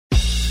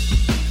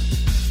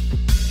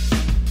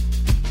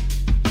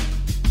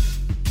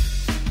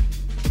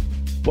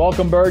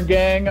Welcome, Bird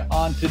Gang.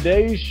 On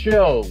today's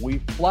show, we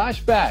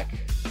flash back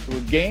to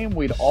a game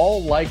we'd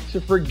all like to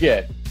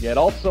forget, yet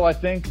also, I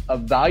think, a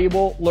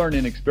valuable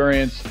learning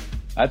experience.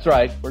 That's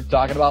right, we're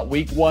talking about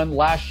week 1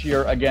 last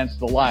year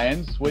against the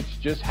Lions, which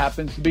just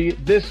happens to be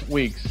this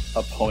week's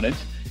opponent.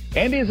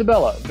 Andy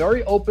Isabella,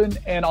 very open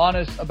and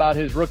honest about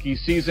his rookie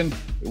season.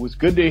 It was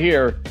good to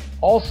hear.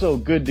 Also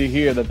good to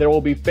hear that there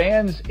will be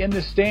fans in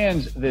the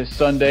stands this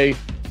Sunday.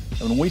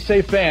 And when we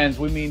say fans,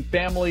 we mean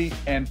family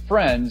and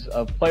friends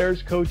of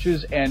players,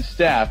 coaches, and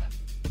staff.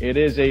 It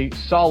is a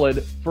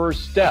solid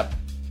first step,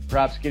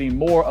 perhaps getting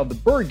more of the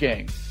Bird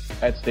Gang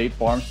at State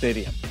Farm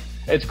Stadium.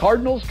 It's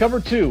Cardinals Cover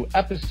 2,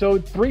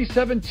 episode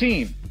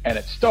 317, and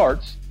it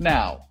starts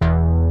now.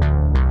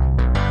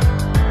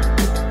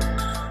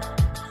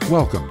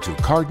 Welcome to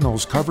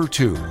Cardinals Cover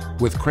 2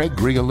 with Craig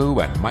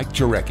Grialou and Mike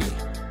Jurecki.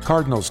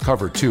 Cardinals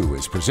Cover 2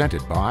 is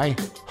presented by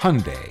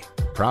Hyundai,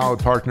 proud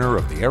partner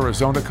of the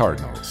Arizona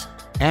Cardinals,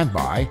 and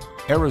by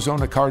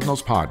Arizona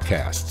Cardinals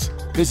Podcasts.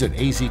 Visit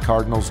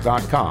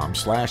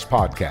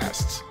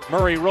azcardinals.com/podcasts.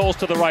 Murray rolls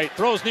to the right,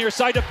 throws near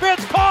side to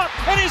Fitz, caught,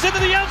 and he's into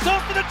the end zone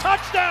for the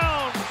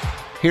touchdown.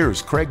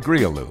 Here's Craig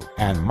Grialou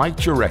and Mike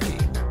Jurecki.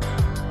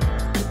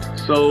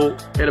 So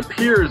it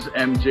appears,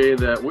 MJ,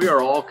 that we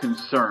are all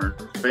concerned,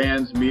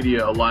 fans,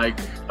 media alike,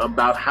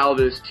 about how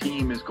this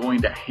team is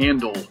going to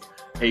handle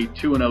a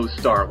 2-0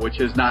 start, which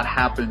has not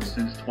happened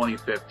since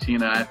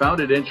 2015. And I found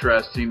it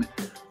interesting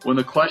when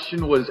the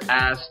question was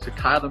asked to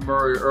Kyler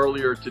Murray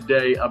earlier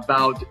today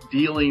about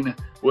dealing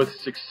with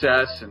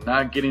success and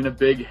not getting a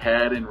big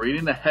head and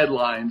reading the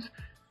headlines.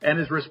 And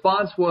his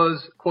response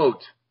was,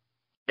 quote,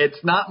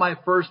 "It's not my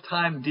first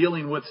time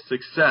dealing with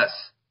success,"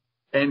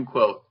 end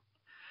quote.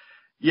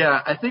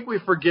 Yeah, I think we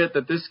forget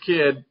that this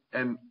kid,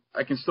 and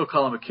I can still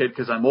call him a kid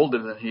because I'm older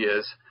than he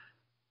is,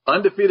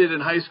 undefeated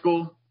in high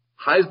school,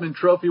 Heisman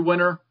Trophy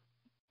winner.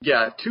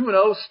 Yeah,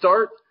 2-0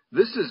 start.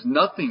 This is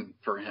nothing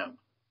for him.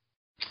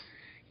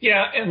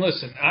 Yeah, and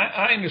listen,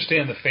 I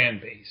understand the fan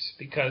base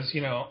because,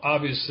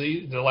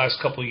 obviously the last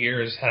couple of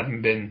years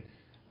haven't been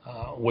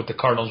what the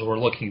Cardinals were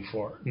looking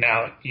for.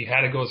 Now, you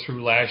had to go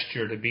through last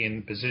year to be in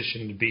the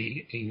position to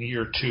be a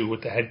year or two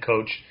with the head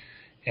coach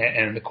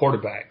and the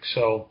quarterback.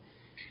 So,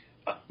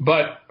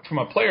 but from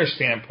a player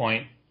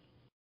standpoint,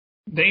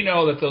 they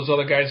know that those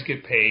other guys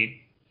get paid.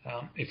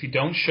 If you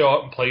don't show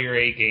up and play your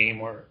A game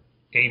or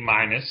A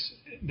minus,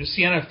 this is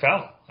the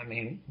NFL. I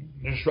mean,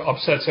 there's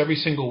upsets every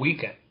single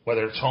weekend,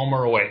 whether it's home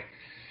or away.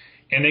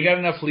 And they got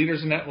enough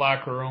leaders in that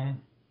locker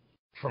room,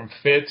 from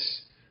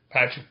Fitz,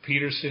 Patrick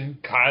Peterson,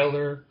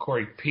 Kyler,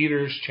 Corey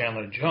Peters,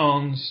 Chandler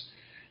Jones.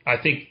 I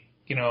think,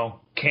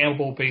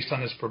 Campbell, based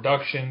on his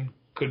production,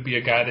 could be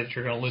a guy that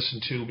you're going to listen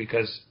to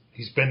because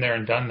he's been there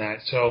and done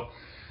that. So,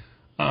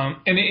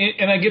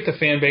 and I get the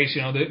fan base.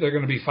 They're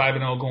going to be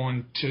 5-0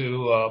 going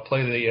to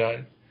play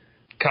the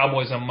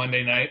Cowboys on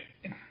Monday night.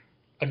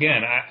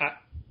 Again,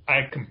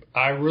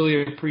 I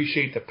really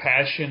appreciate the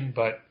passion,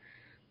 but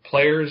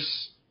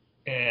players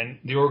and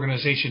the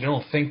organization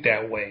don't think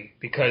that way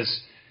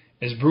because,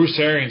 as Bruce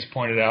Arians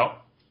pointed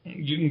out,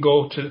 you can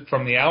go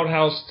from the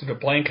outhouse to the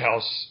blank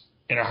house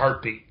in a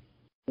heartbeat.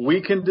 We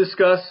can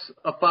discuss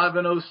a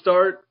 5-0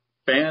 start.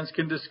 Fans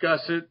can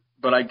discuss it.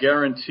 But I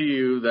guarantee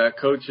you that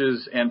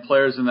coaches and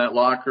players in that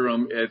locker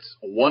room, it's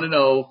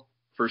 1-0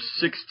 for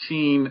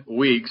 16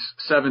 weeks,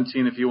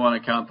 17 if you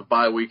want to count the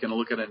bye week and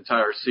look at an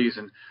entire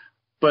season.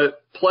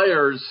 But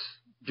players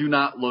do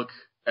not look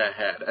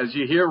ahead. As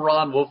you hear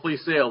Ron Wolfley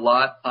say a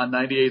lot on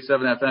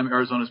 98.7 FM,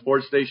 Arizona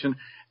Sports Station,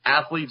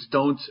 athletes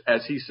don't,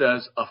 as he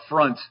says,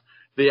 affront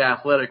the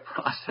athletic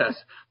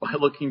process by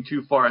looking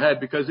too far ahead.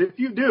 Because if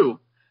you do,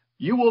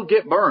 you will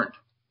get burned,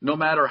 no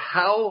matter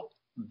how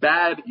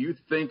bad you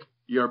think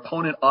your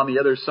opponent on the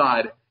other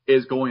side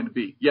is going to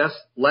be. Yes,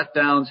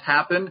 letdowns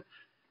happen,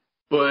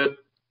 but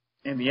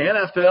in the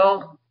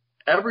NFL,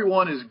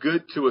 everyone is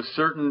good to a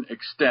certain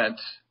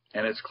extent,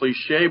 and it's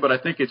cliche, but I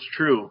think it's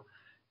true.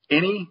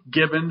 Any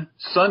given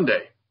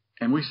Sunday,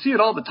 and we see it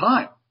all the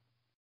time.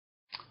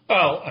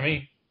 Well, I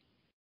mean,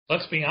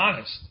 let's be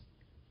honest.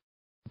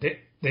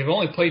 They've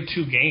only played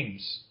 2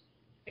 games,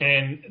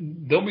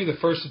 and they'll be the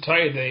first to tell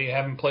you they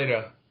haven't played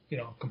a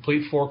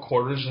complete 4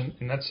 quarters,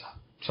 and that's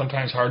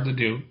sometimes hard to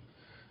do.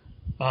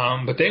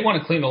 But they want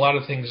to clean a lot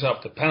of things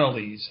up, the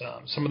penalties,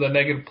 some of the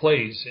negative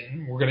plays.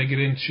 And we're going to get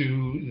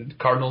into the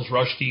Cardinals'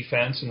 rush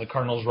defense and the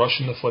Cardinals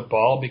rushing the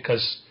football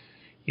because,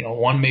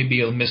 one may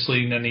be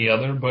misleading than the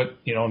other, but,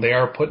 they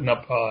are putting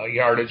up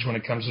yardage when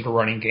it comes to the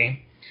running game.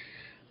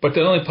 But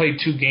they only played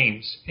 2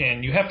 games,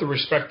 and you have to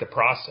respect the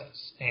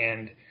process.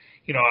 And,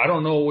 I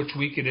don't know which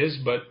week it is,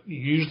 but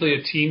usually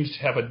a teams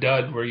have a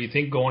dud where you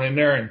think going in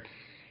there and,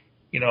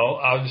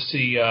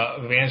 obviously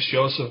Vance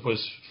Joseph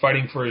was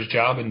fighting for his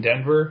job in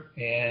Denver,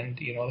 and,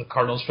 the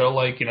Cardinals felt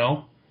like, they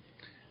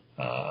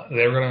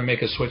were going to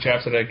make a switch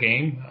after that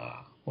game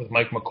with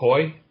Mike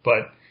McCoy.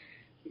 But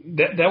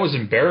that was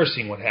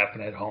embarrassing what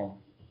happened at home.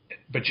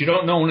 But you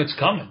don't know when it's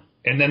coming.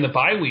 And then the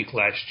bye week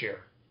last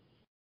year,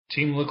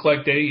 team looked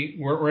like they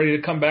weren't ready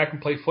to come back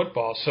and play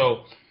football.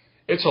 So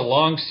it's a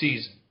long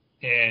season.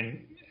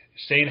 And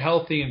Staying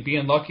healthy and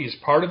being lucky is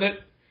part of it,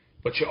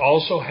 but you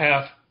also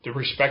have to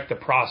respect the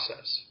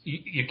process.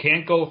 You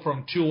can't go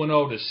from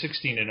 2-0 to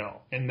 16-0,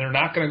 and they're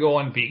not going to go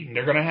unbeaten.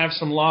 They're going to have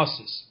some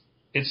losses.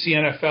 It's the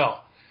NFL.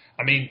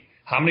 I mean,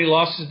 how many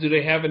losses do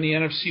they have in the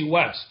NFC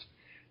West?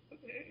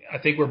 I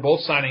think we're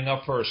both signing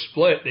up for a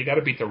split. They got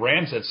to beat the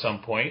Rams at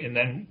some point, and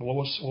then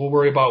we'll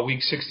worry about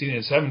week 16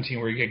 and 17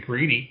 where you get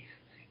greedy.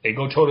 They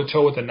go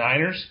toe-to-toe with the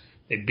Niners.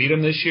 They beat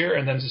them this year,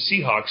 and then the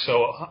Seahawks.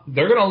 So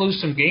they're going to lose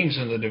some games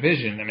in the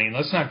division. I mean,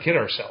 let's not kid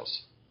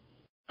ourselves.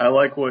 I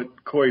like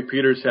what Corey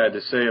Peters had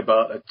to say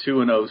about a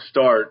 2-0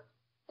 start.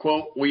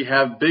 Quote, "We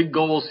have big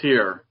goals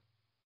here,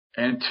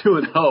 and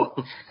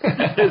 2-0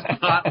 is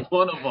not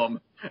one of them,"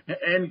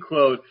 end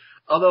quote.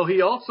 Although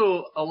he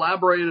also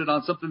elaborated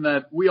on something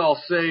that we all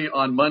say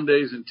on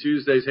Mondays and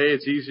Tuesdays, hey,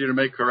 it's easier to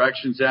make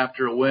corrections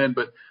after a win.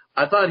 But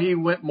I thought he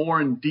went more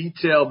in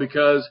detail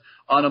because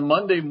on a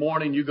Monday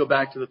morning, you go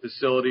back to the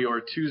facility, or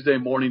a Tuesday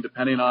morning,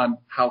 depending on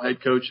how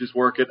head coaches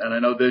work it. And I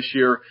know this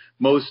year,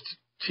 most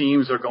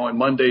teams are going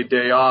Monday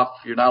day off.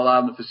 You're not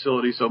allowed in the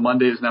facility. So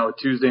Monday is now a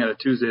Tuesday and a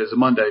Tuesday is a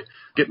Monday.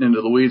 Getting into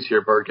the weeds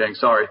here, Bird Gang.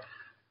 Sorry.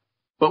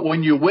 But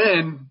when you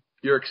win,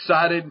 you're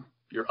excited,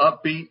 you're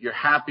upbeat, you're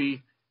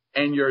happy,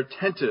 and you're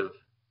attentive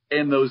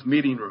in those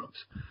meeting rooms.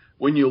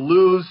 When you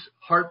lose,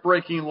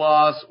 heartbreaking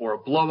loss or a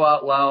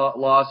blowout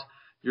loss,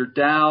 you're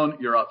down,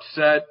 you're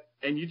upset,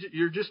 and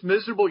you're just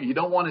miserable. You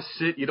don't want to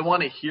sit. You don't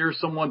want to hear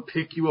someone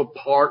pick you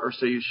apart or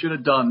say you should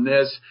have done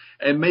this,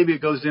 and maybe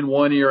it goes in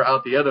one ear,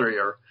 out the other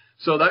ear.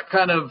 So that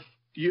kind of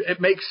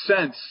it makes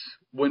sense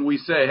when we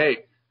say, hey,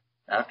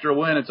 after a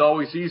win, it's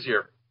always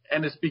easier.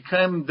 And it's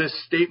become this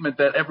statement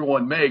that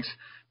everyone makes.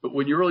 But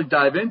when you really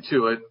dive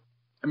into it,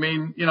 I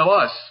mean,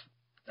 us,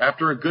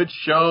 after a good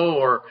show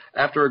or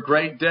after a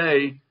great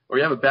day, or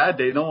you have a bad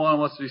day, no one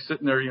wants to be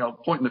sitting there,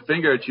 pointing the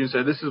finger at you and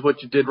say, this is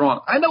what you did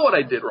wrong. I know what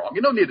I did wrong.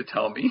 You don't need to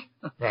tell me.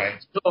 Right.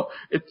 So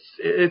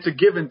it's a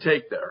give and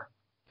take there.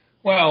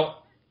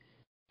 Well,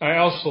 I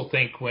also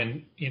think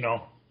when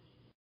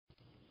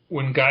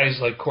guys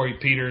like Corey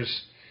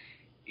Peters,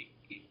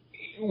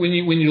 when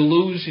you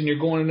lose and you're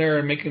going in there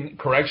and making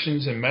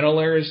corrections and mental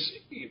errors,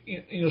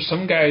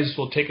 some guys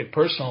will take it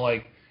personal,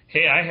 like,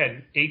 hey, I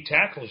had 8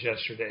 tackles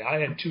yesterday. I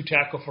had 2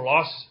 tackle for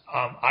loss.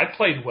 I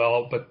played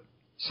well, but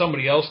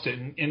somebody else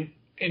didn't.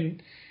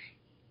 And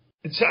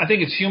I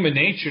think it's human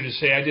nature to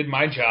say I did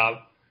my job,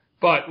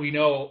 but we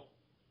know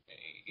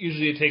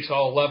usually it takes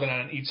all 11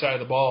 on each side of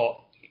the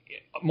ball,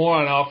 more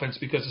on offense,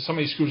 because if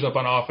somebody screws up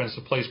on offense,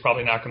 the play's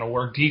probably not going to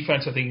work.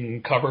 Defense, I think, you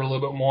can cover a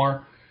little bit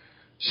more.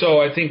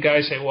 So I think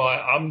guys say, well,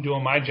 I'm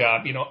doing my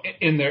job,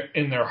 in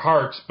their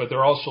hearts, but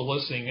they're also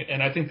listening.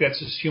 And I think that's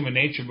just human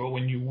nature. But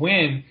when you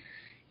win,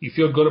 you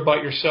feel good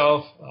about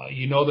yourself.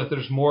 You know that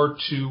there's more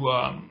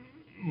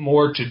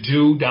to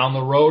do down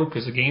the road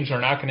because the games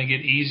are not going to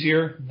get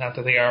easier, not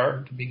that they are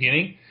at the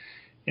beginning.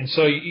 And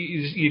so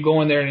you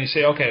go in there and you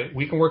say, okay,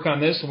 we can work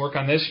on this and work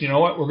on this. You know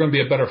what? We're going to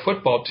be a better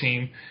football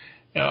team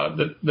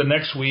the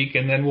next week,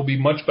 and then we'll be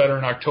much better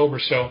in October.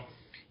 So,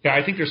 yeah,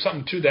 I think there's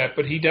something to that.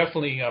 But he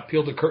definitely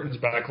peeled the curtains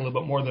back a little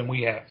bit more than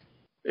we have.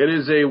 It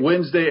is a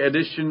Wednesday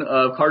edition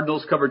of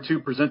Cardinals Cover 2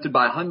 presented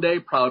by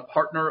Hyundai, proud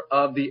partner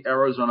of the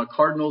Arizona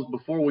Cardinals.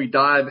 Before we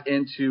dive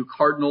into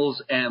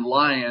Cardinals and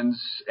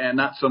Lions, and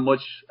not so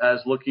much as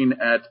looking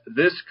at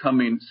this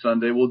coming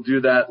Sunday, we'll do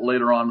that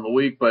later on in the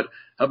week, but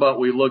how about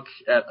we look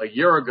at a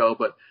year ago?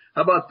 But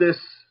how about this?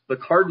 The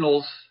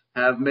Cardinals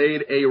have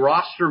made a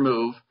roster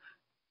move,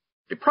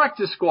 a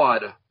practice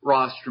squad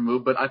roster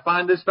move, but I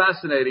find this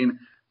fascinating.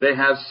 They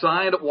have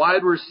signed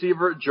wide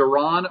receiver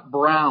Jaron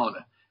Brown.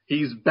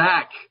 He's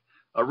back,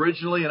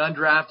 originally an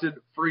undrafted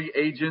free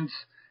agent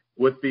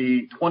with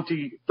the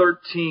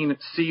 2013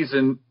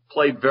 season,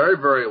 played very,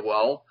 very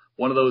well.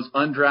 One of those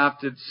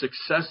undrafted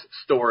success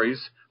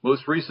stories.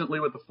 Most recently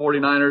with the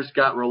 49ers,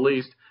 got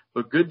released.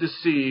 But good to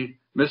see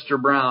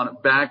Mr. Brown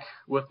back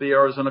with the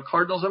Arizona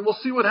Cardinals, and we'll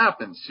see what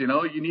happens.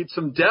 You need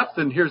some depth,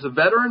 and here's a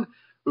veteran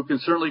who can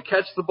certainly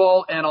catch the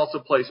ball and also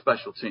play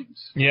special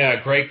teams.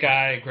 Yeah, great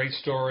guy, great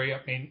story. I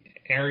mean,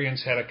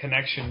 Arians had a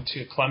connection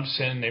to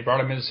Clemson. They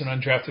brought him in as an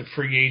undrafted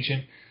free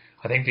agent.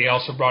 I think they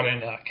also brought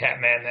in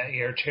Catman that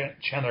year,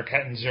 Chandler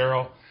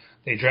Catanzaro.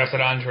 They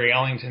drafted Andre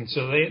Ellington.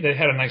 So they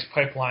had a nice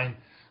pipeline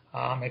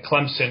at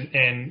Clemson,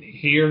 and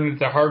he earned it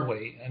the hard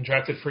way,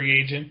 undrafted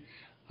free agent.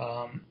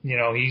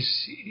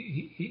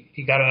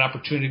 He got an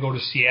opportunity to go to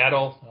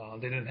Seattle.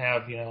 They didn't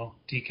have,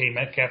 DK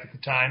Metcalf at the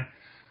time.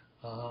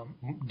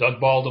 Doug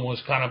Baldwin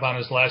was kind of on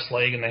his last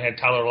leg, and they had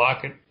Tyler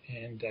Lockett,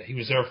 and he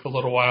was there for a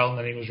little while, and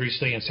then he was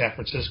recently in San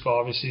Francisco.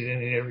 Obviously,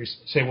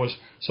 so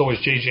was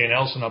J.J.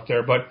 Nelson up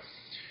there. But,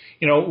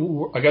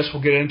 I guess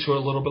we'll get into it a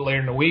little bit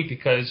later in the week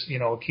because,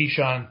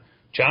 Keyshawn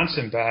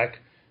Johnson back.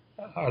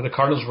 Are the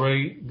Cardinals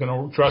really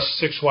going to trust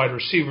 6 wide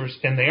receivers?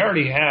 And they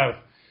already have,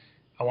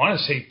 I want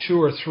to say,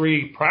 2 or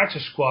 3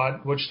 practice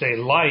squad, which they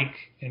like,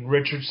 in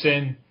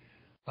Richardson,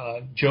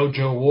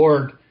 JoJo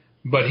Ward.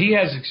 But he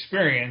has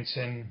experience,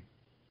 and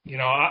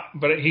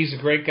but he's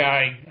a great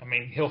guy. I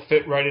mean, he'll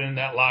fit right in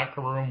that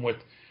locker room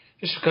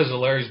just because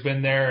Larry's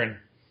been there, and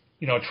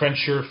Trent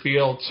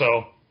Sherfield.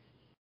 So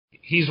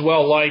he's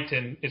well liked,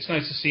 and it's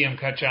nice to see him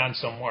catch on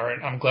somewhere,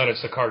 and I'm glad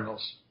it's the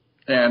Cardinals.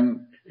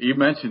 And you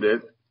mentioned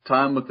it,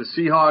 time with the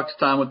Seahawks,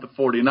 time with the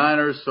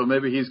 49ers, so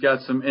maybe he's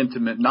got some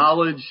intimate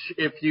knowledge,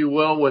 if you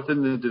will,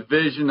 within the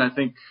division. I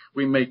think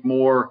we make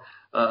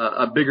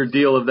a bigger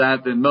deal of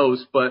that than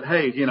most. But,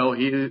 hey, he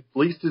at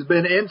least has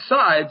been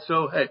inside,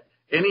 so, hey,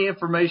 any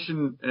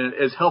information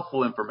is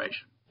helpful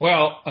information.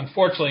 Well,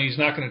 unfortunately, he's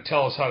not going to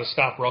tell us how to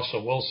stop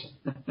Russell Wilson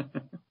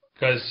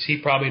because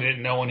he probably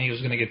didn't know when he was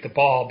going to get the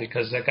ball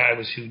because that guy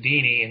was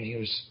Houdini and he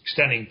was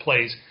extending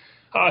plays.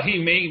 He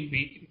may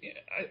be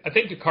 – I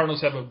think the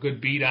Cardinals have a good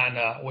beat on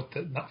what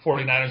the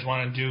 49ers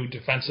want to do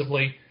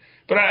defensively.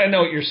 But I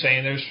know what you're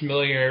saying. There's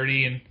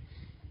familiarity. And,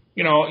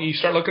 you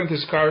start looking at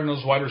this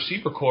Cardinals wide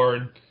receiver core,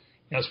 and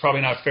it's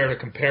probably not fair to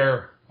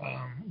compare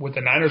what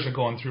the Niners are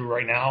going through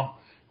right now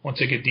once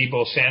they get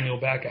Deebo Samuel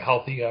back, a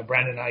healthy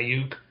Brandon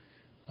Ayuk.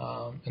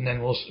 And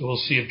then we'll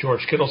see if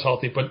George Kittle's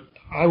healthy. But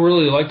I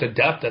really like the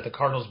depth at the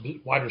Cardinals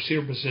wide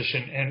receiver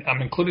position, and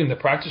I'm including the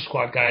practice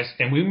squad guys.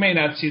 And we may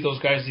not see those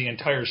guys the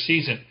entire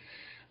season.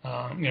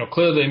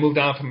 Clearly they moved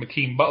on from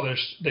Hakeem Butler.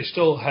 They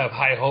still have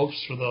high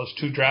hopes for those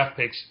 2 draft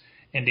picks,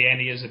 and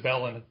Danny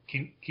Isabella and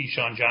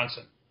Keyshawn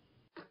Johnson.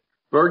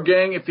 Bird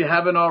Gang, if you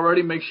haven't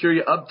already, make sure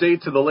you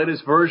update to the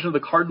latest version of the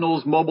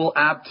Cardinals mobile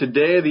app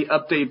today. The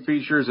update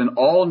features an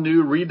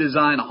all-new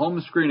redesigned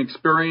home screen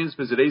experience.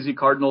 Visit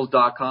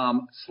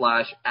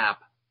azcardinals.com/app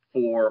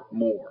for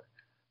more.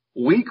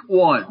 Week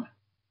 1,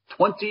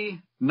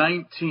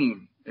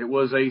 2019. It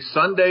was a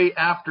Sunday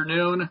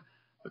afternoon.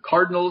 The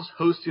Cardinals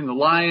hosting the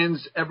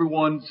Lions.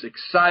 Everyone's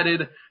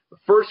excited. The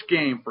first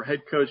game for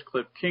head coach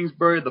Cliff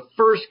Kingsbury. The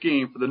first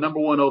game for the number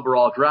 1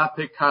 overall draft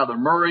pick, Kyler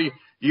Murray.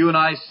 You and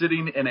I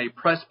sitting in a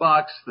press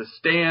box, the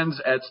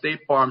stands at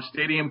State Farm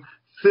Stadium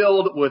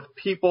filled with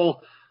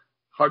people.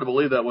 Hard to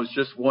believe that was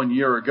just 1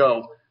 year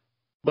ago.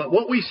 But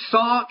what we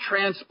saw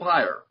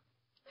transpire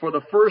for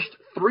the first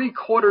 3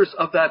 quarters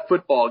of that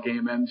football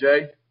game,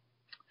 MJ,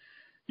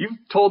 you've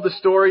told the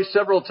story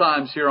several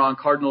times here on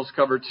Cardinals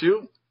Cover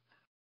 2.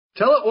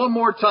 Tell it one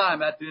more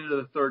time at the end of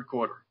the third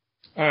quarter.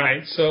 All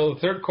right, so the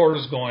third quarter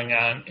is going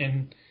on,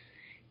 and,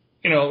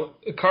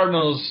 the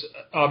Cardinals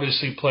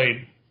obviously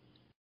played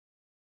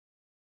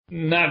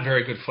not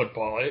very good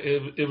football.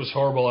 It was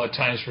horrible at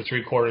times for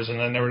 3 quarters, and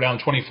then they were down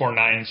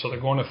 24-9, so they're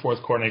going to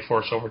fourth quarter and they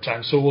force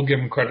overtime. So we'll give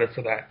them credit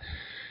for that.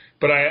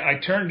 But I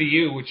turned to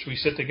you, which we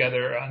sit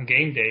together on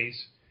game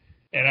days,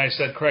 and I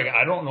said, Craig,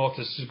 I don't know if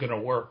this is going to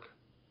work.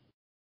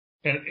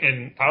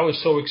 And I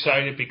was so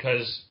excited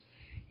because,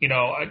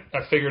 I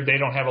figured they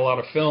don't have a lot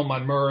of film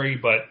on Murray,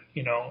 but,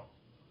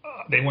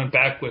 they went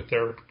back with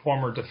their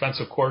former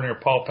defensive coordinator,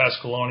 Paul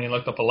Pasqualoni, and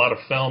looked up a lot of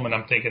film, and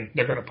I'm thinking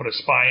they're going to put a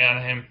spy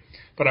on him.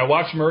 But I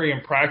watched Murray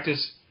in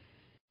practice,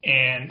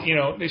 and,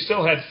 they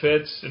still had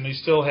fits, and they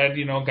still had,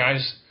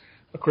 guys,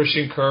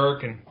 Christian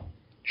Kirk and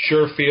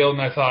Sherfield,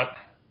 and I thought,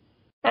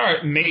 all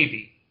right,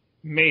 maybe.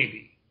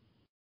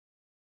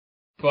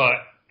 But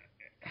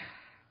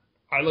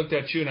I looked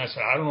at you, and I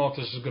said, I don't know if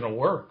this is going to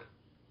work.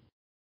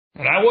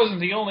 And I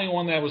wasn't the only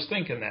one that was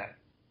thinking that.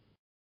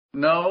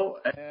 No,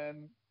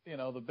 and,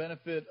 the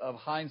benefit of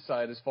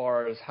hindsight as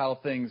far as how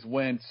things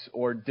went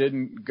or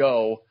didn't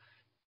go,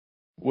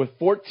 with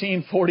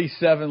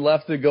 14:47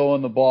 left to go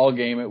in the ball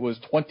game, it was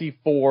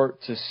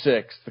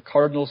 24-6. The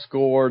Cardinals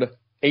scored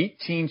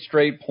 18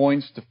 straight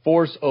points to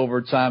force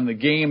overtime. The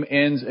game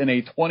ends in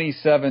a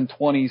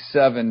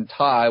 27-27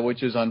 tie,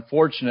 which is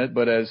unfortunate,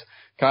 but as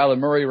Kyler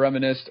Murray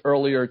reminisced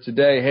earlier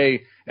today,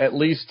 hey, at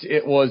least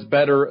it was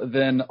better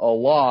than a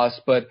loss.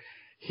 But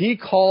he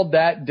called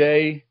that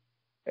day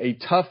a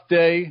tough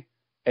day,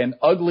 an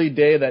ugly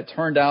day that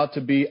turned out to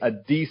be a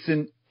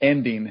decent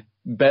ending,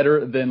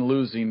 better than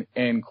losing,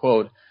 end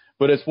quote.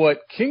 But it's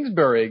what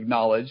Kingsbury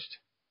acknowledged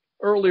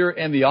earlier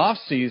in the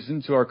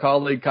offseason to our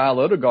colleague Kyle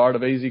Odegaard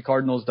of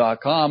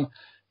azcardinals.com,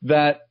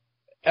 that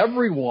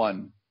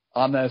everyone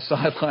on the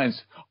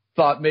sidelines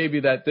thought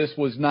maybe that this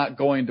was not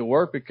going to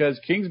work, because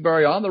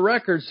Kingsbury on the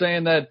record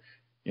saying that,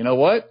 you know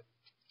what,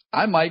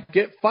 I might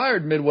get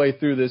fired midway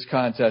through this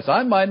contest.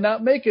 I might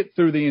not make it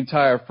through the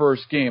entire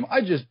first game.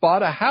 I just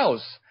bought a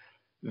house.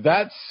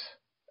 That's,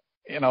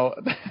 it's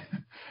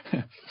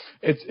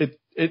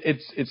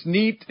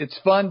neat. It's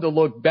fun to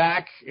look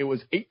back. It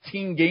was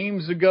 18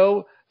 games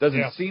ago.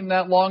 Doesn't seem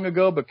that long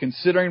ago, but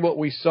considering what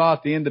we saw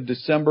at the end of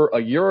December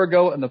a year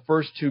ago and the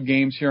first 2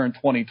 games here in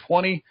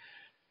 2020,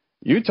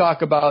 you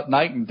talk about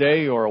night and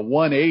day or a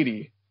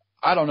 180.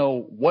 I don't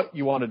know what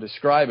you want to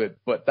describe it,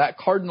 but that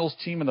Cardinals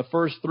team in the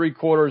first 3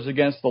 quarters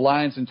against the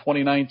Lions in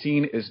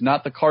 2019 is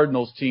not the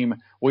Cardinals team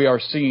we are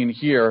seeing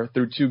here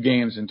through 2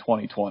 games in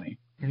 2020.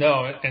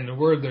 No, and the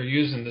word they're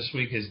using this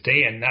week is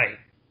day and night.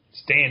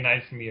 It's day and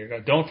night from a year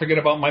ago. Don't forget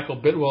about Michael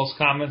Bidwell's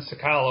comments to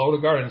Kyle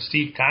Odegaard and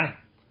Steve Keim.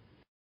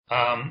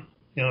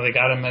 They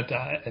got him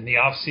in the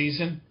off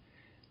season,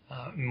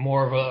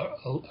 more of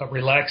a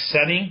relaxed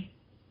setting.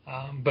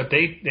 But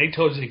they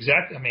told us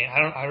exactly. I mean,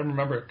 I don't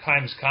remember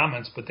Keim's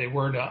comments, but they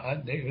weren't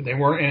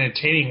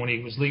entertaining when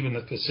he was leaving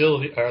the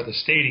facility or the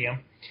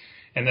stadium.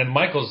 And then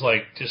Michael's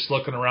like just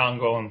looking around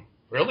going,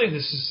 really?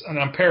 And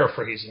I'm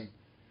paraphrasing.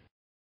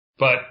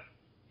 But,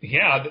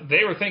 yeah,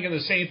 they were thinking the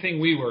same thing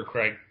we were,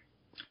 Craig.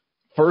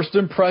 First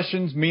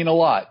impressions mean a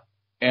lot.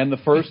 And the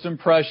first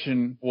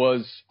impression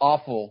was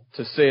awful,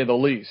 to say the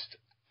least.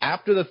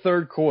 After the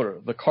third quarter,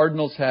 the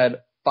Cardinals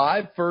had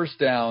 5 first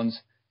downs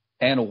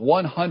and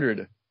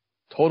 100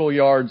 total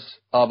yards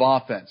of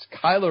offense.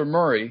 Kyler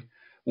Murray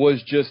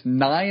was just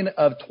 9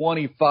 of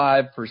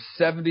 25 for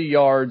 70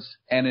 yards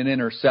and an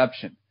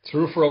interception.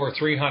 Threw for over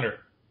 300.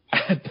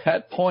 At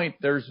that point,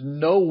 there's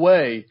no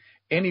way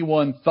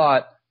anyone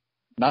thought,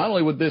 not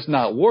only would this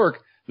not work,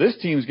 this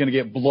team's going to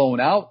get blown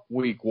out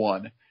week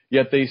 1.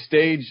 Yet they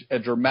stage a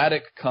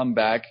dramatic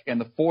comeback. In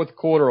the fourth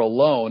quarter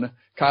alone,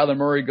 Kyler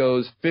Murray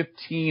goes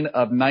 15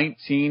 of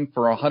 19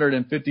 for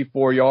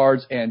 154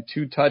 yards and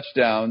 2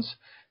 touchdowns,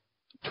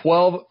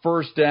 12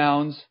 first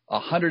downs,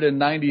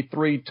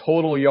 193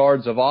 total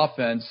yards of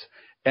offense.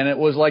 And it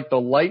was like the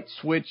light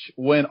switch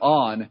went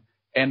on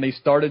and they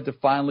started to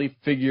finally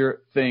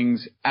figure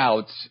things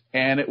out.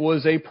 And it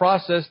was a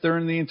process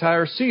during the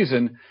entire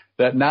season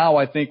that now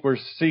I think we're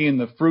seeing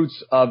the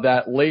fruits of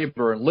that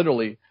labor,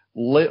 literally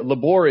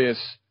laborious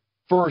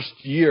first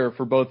year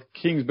for both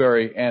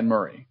Kingsbury and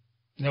Murray.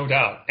 No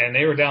doubt. And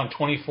they were down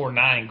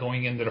 24-9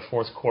 going into the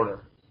fourth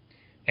quarter.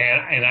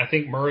 And I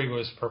think Murray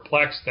was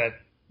perplexed that,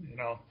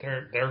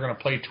 they're going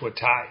to play to a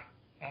tie.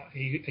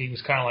 He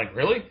was kind of like,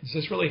 really? Is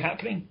this really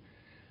happening?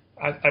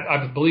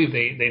 I believe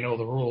they know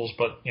the rules,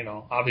 but,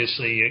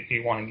 obviously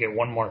you want to get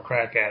one more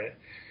crack at it.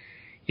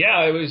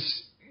 Yeah, it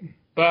was,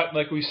 but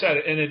like we said,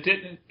 and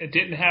it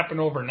didn't happen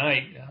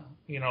overnight.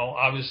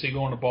 Obviously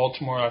going to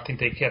Baltimore, I think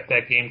they kept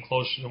that game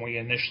closer than we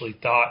initially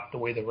thought, the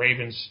way the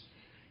Ravens,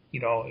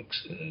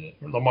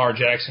 Lamar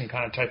Jackson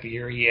kind of type of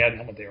year he had.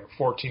 They were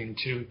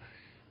 14-2.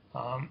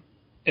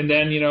 And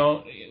then,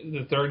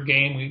 the third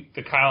game,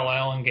 the Kyle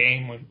Allen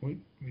game,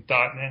 we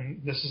thought,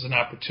 man, this is an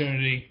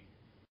opportunity.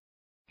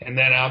 And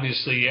then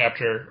obviously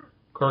after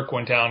Kirk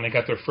went down, they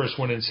got their first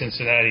win in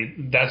Cincinnati.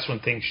 That's when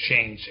things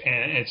changed.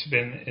 And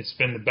it's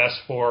been the best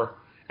for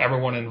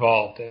everyone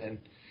involved. And,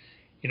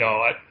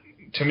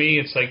 to me,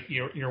 it's like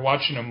you're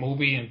watching a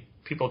movie and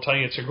people tell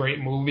you it's a great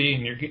movie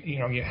and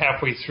you're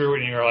halfway through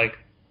it and you're like,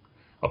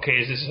 okay,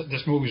 is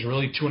this movie's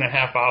really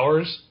 2.5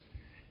 hours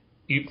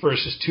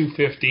versus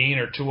 2:15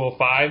 or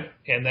 2:05?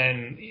 And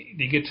then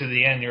you get to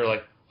the end, you're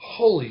like,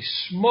 holy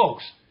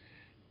smokes,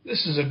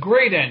 this is a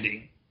great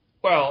ending.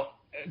 Well,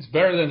 it's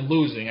better than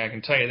losing, I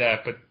can tell you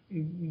that. But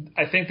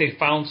I think they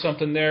found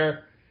something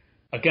there.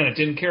 Again, it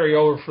didn't carry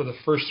over for the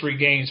first 3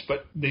 games,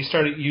 but they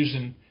started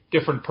using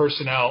different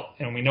personnel,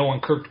 and we know when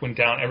Kirk went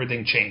down,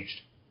 everything changed.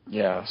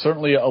 Yeah,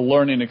 certainly a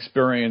learning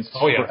experience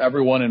for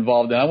everyone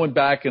involved. And I went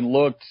back and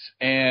looked,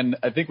 and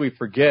I think we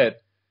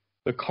forget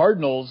the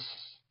Cardinals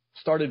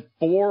started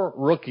 4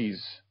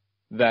 rookies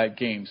that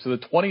game. So the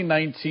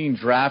 2019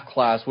 draft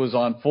class was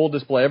on full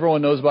display.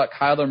 Everyone knows about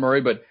Kyler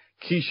Murray, but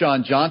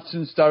Keyshawn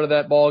Johnson started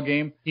that ball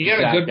game. He had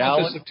a good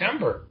month of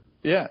September.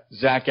 Yeah,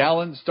 Zach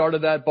Allen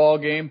started that ball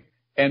game,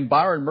 and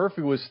Byron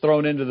Murphy was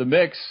thrown into the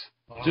mix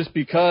just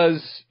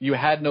because you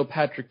had no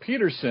Patrick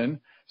Peterson.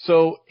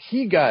 So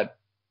he got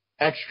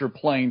extra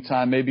playing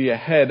time, maybe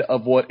ahead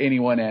of what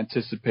anyone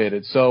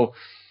anticipated. So,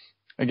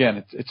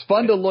 again, it's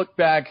fun to look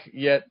back,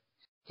 yet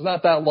it's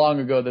not that long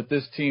ago that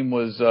this team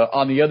was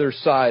on the other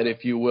side,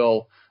 if you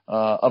will,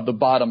 of the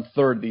bottom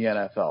third of the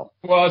NFL.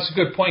 Well, it's a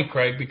good point,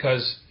 Craig,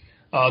 because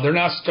they're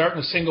not starting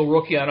a single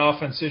rookie on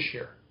offense this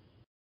year.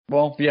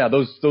 Well, yeah,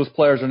 those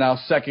players are now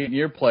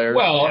second-year players.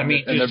 Well, and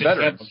they're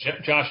veterans.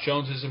 Josh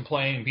Jones isn't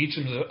playing.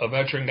 Beacham's a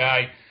veteran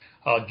guy.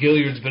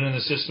 Gilliard's been in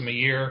the system a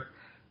year.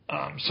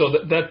 So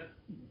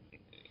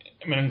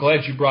I'm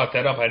glad you brought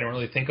that up. I didn't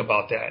really think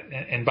about that.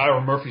 And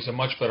Byron Murphy's a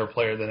much better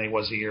player than he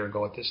was a year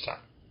ago at this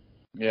time.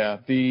 Yeah,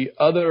 the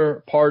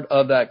other part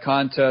of that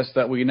contest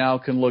that we now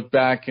can look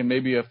back and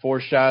maybe a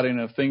foreshadowing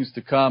of things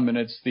to come, and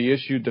it's the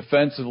issue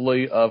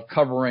defensively of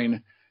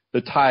covering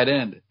the tight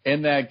end.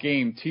 In that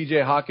game, T.J.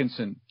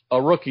 Hockenson,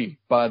 a rookie,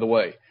 by the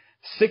way,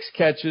 6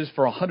 catches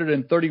for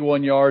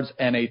 131 yards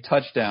and a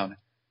touchdown.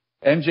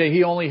 MJ,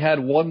 he only had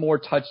 1 more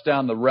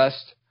touchdown the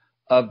rest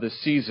of the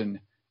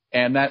season,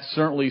 and that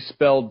certainly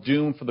spelled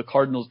doom for the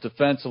Cardinals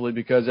defensively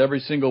because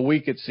every single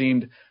week it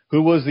seemed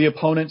who was the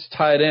opponent's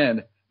tight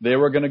end, they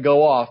were going to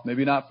go off,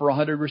 maybe not for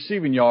 100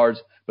 receiving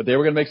yards, but they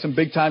were going to make some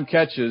big-time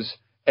catches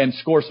and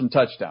score some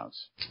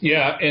touchdowns.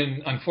 Yeah,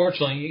 and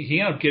unfortunately, he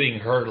ended up getting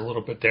hurt a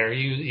little bit there.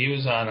 He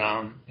was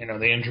on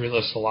the injury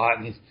list a lot,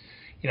 and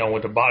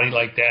with a body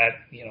like that,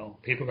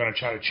 people are going to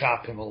try to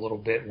chop him a little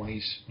bit when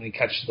he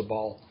catches the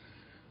ball.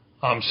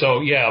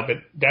 But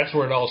that's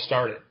where it all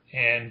started.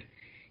 And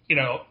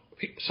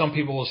some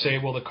people will say,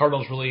 well, the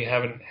Cardinals really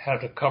haven't had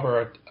to cover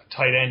a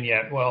tight end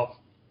yet. Well,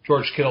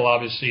 George Kittle,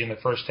 obviously, in the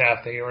first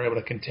half, they were able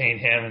to contain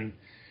him, and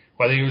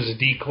whether he was a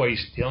decoy,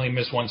 he only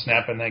missed 1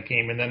 snap in that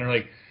game. And then they're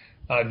like,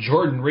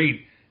 Jordan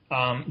Reed.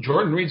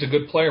 Jordan Reed's a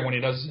good player when he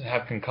doesn't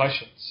have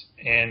concussions.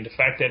 And the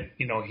fact that,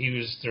 he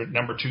was their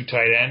number 2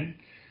 tight end.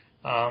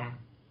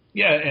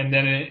 And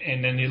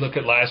then you look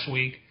at last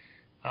week,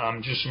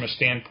 just from a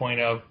standpoint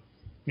of,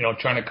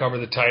 trying to cover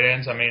the tight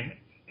ends. I mean,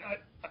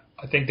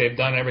 I think they've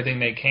done everything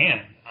they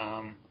can.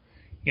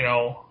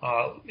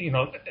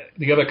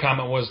 The other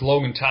comment was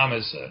Logan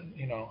Thomas,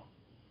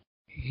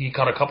 he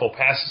caught a couple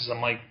passes.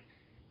 I'm like,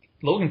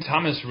 Logan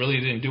Thomas really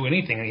didn't do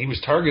anything, and he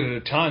was targeted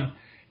a ton,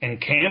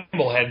 and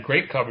Campbell had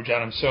great coverage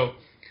on him. So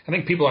I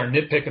think people are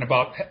nitpicking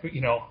about,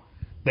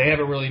 they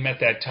haven't really met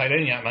that tight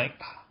end yet. I'm like,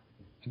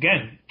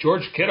 again,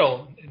 George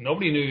Kittle,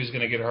 nobody knew he was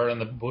going to get hurt on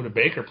the Budda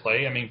Baker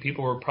play. I mean,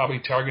 people were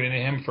probably targeting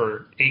him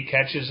for 8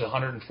 catches,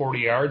 140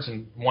 yards,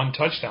 and 1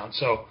 touchdown.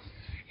 So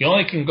you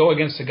only can go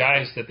against the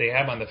guys that they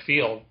have on the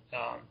field.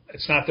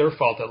 It's not their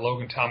fault that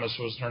Logan Thomas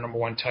was their number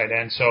 1 tight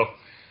end. So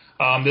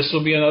this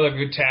will be another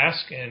good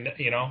task. And,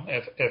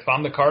 if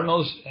I'm the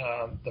Cardinals,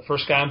 the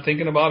first guy I'm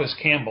thinking about is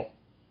Campbell.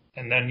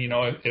 And then,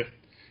 if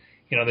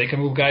they can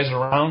move guys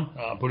around,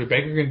 Budda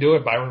Baker can do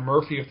it. Byron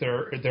Murphy, if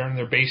they're in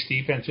their base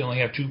defense, they only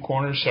have 2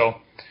 corners. So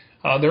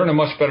they're in a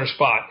much better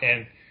spot.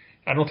 And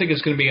I don't think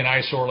it's going to be an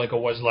eyesore like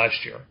it was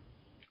last year.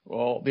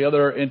 Well, the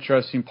other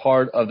interesting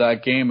part of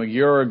that game a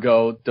year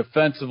ago,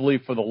 defensively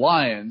for the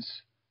Lions,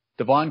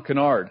 Devon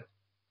Kennard,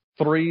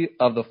 3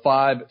 of the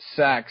 5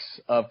 sacks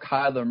of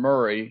Kyler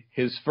Murray.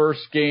 His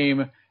first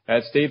game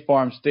at State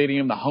Farm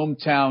Stadium, the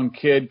hometown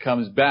kid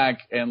comes back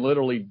and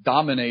literally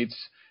dominates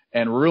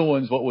and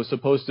ruins what was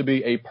supposed to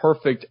be a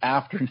perfect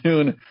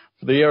afternoon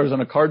for the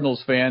Arizona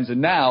Cardinals fans.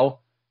 And now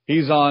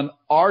he's on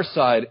our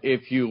side,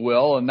 if you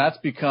will, and that's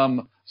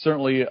become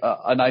certainly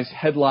a nice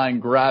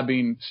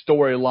headline-grabbing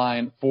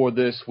storyline for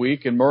this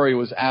week. And Murray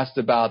was asked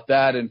about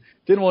that and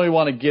didn't really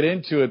want to get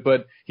into it,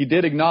 but he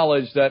did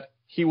acknowledge that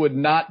he would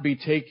not be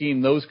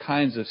taking those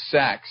kinds of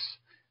sacks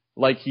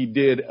like he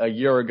did a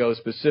year ago,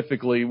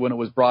 specifically when it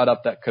was brought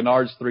up that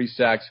Kennard's 3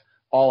 sacks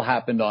all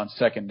happened on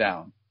second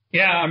down.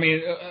 Yeah, I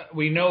mean,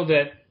 we know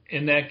that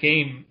in that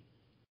game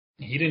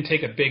he didn't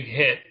take a big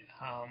hit,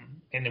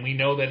 and then we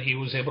know that he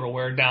was able to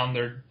wear down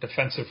their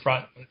defensive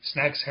front with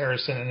Snacks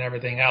Harrison and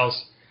everything else.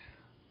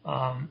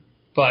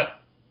 But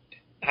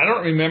I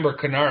don't remember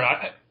Kennard.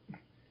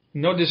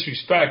 No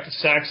disrespect, a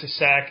sack's a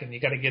sack, and you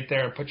got to get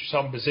there and put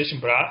yourself in position.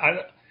 But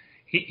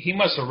he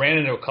must have ran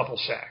into a couple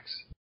sacks.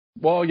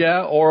 Well,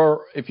 yeah,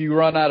 or if you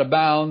run out of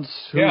bounds,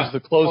 who's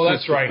the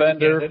closest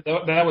defender? Yeah,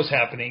 that was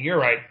happening. You're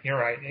right.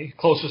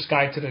 Closest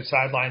guy to the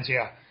sidelines,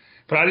 yeah.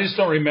 But I just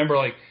don't remember.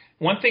 Like,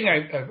 one thing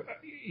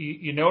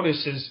you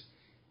notice is,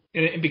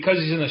 because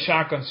he's in the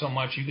shotgun so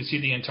much, you can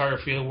see the entire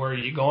field where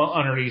you go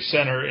underneath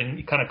center and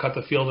you kind of cut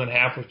the field in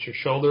half with your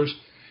shoulders.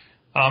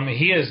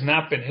 He has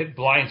not been hit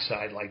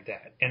blindside like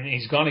that. And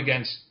he's gone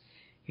against,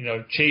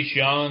 Chase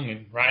Young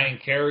and Ryan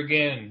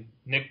Kerrigan and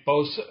Nick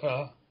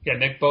Bosa.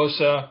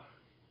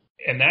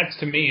 And that,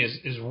 to me,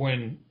 is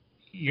when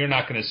you're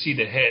not going to see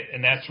the hit,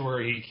 and that's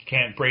where he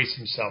can't brace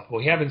himself.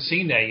 Well, we haven't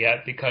seen that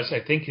yet because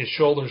I think his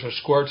shoulders are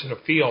square to the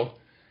field,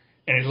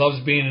 and he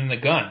loves being in the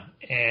gun.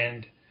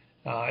 And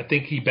I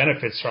think he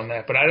benefits from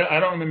that. But I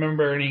don't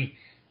remember any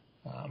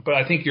but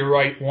I think you're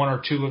right, 1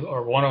 or 2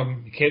 or one of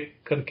them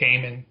could have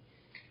came, and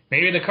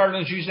maybe the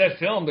Cardinals use that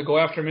film to go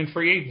after him in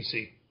free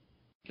agency.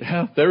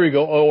 Yeah, there we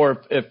go.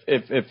 Or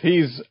if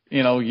he's,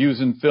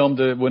 using film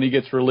to when he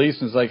gets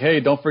released and it's like, hey,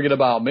 don't forget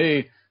about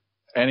me,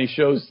 and he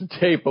shows the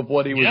tape of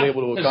what he was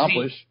able to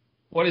accomplish.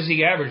 What does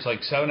he average? Like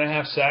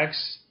 7.5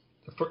 sacks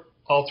for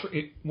all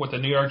 3 with the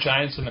New York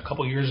Giants and a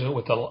couple years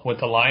with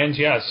the Lions.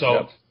 Yeah. So,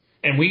 yep.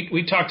 And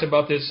we talked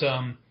about this.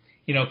 Can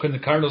the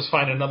Cardinals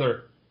find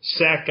another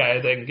sack guy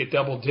that can get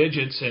double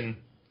digits? And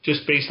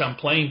just based on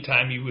playing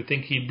time, you would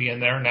think he'd be in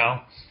there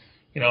now.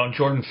 And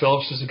Jordan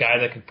Phillips is a guy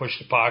that can push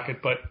the pocket,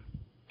 but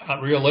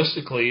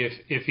realistically,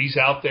 if he's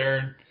out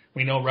there,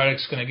 we know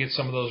Reddick's going to get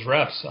some of those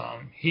reps.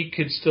 He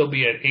could still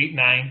be at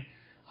 8-9.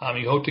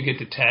 You hope to get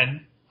to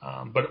 10.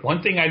 But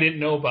one thing I didn't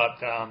know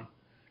about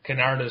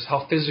Kennard is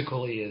how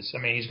physical he is.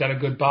 I mean, he's got a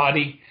good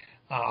body.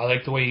 I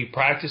like the way he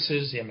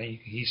practices. I mean,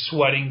 he's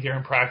sweating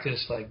during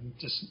practice.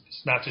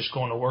 It's not just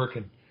going to work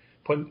and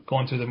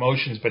going through the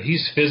motions, but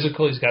he's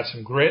physical. He's got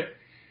some grit,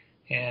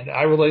 and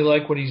I really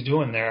like what he's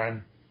doing there.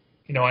 And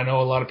I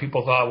know a lot of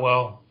people thought,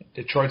 well,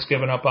 Detroit's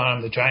given up on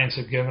him. The Giants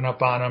have given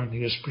up on him. He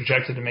was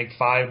projected to make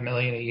 $5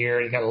 million a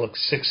year. He got to look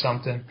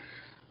 6-something.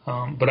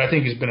 But I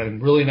think he's been a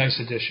really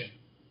nice addition.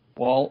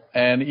 Well,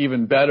 and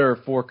even better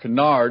for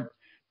Kennard,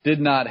 did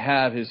not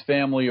have his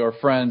family or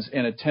friends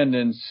in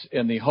attendance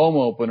in the home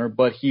opener,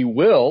 but he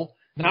will,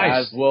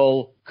 as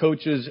will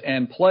coaches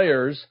and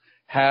players,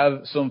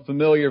 have some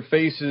familiar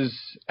faces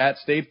at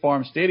State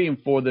Farm Stadium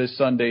for this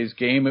Sunday's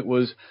game. It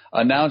was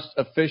announced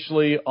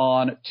officially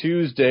on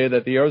Tuesday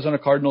that the Arizona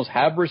Cardinals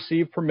have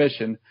received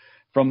permission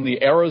from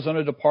the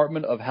Arizona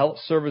Department of Health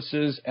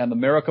Services and the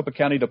Maricopa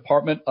County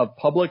Department of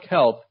Public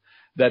Health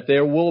that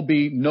there will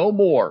be no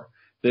more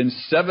than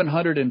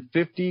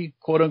 750,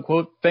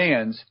 quote-unquote,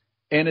 fans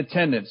in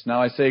attendance.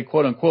 Now, I say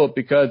quote-unquote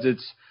because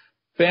it's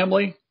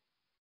family,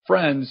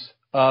 friends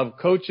of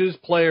coaches,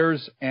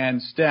 players,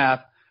 and staff.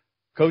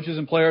 Coaches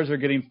and players are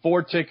getting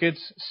 4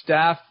 tickets.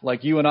 Staff,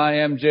 like you and I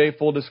am, Jay,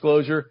 full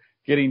disclosure,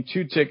 getting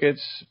 2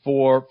 tickets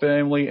for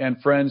family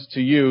and friends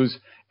to use.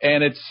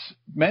 And it's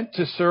meant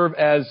to serve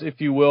as, if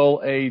you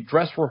will, a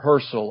dress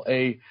rehearsal,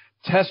 a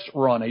test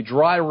run, a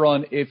dry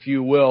run, if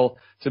you will,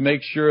 to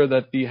make sure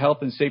that the health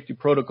and safety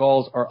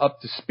protocols are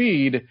up to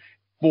speed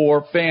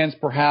for fans,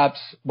 perhaps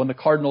when the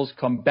Cardinals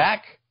come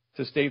back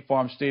to State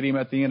Farm Stadium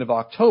at the end of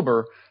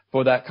October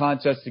for that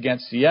contest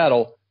against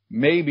Seattle.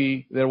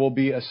 Maybe there will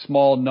be a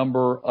small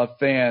number of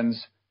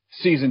fans,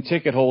 season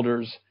ticket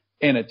holders,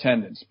 in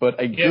attendance. But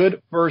a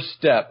good first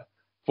step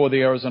for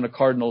the Arizona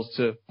Cardinals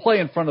to play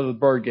in front of the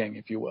Bird Gang,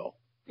 if you will.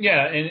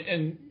 Yeah,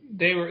 and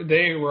they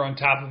were on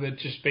top of it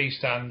just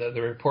based on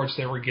the reports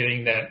they were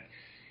getting that,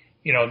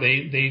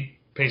 they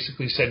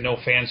basically said no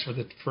fans for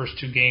the first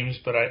two games.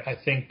 But I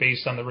think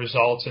based on the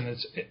results, and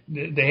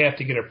they have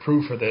to get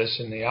approved for this,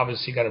 and they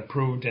obviously got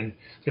approved, and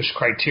there's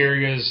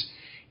criterias.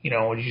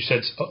 When you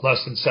said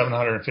less than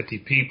 750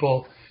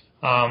 people.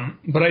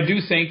 But I do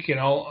think,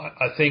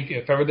 I think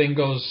if everything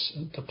goes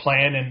to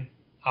plan and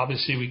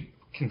obviously we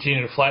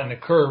continue to flatten the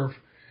curve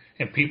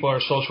and people are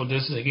social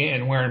distancing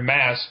and wearing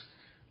masks,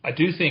 I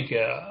do think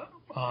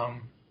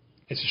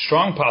it's a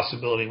strong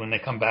possibility when they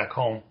come back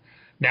home.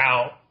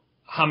 Now,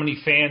 how many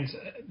fans,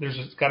 there's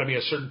got to be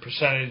a certain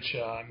percentage,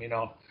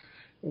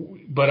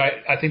 but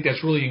I think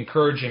that's really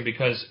encouraging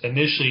because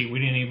initially we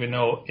didn't even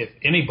know if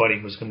anybody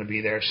was going to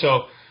be there.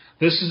 So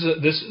this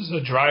is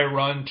a dry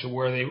run to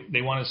where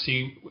they want to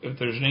see if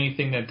there's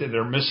anything that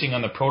they're missing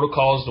on the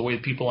protocols, the way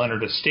people enter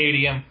the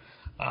stadium,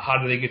 how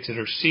do they get to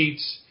their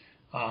seats,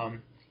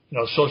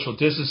 social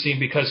distancing,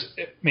 because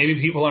maybe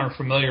people aren't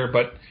familiar,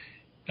 but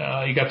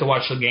you got to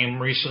watch the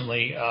game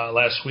recently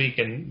last week,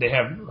 and they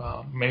have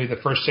maybe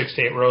the first 6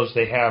 to 8 rows,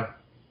 they have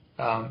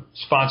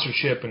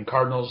sponsorship and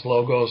Cardinals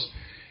logos.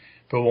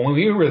 But when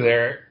we were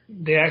there,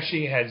 they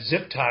actually had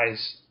zip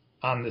ties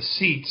on the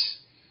seats,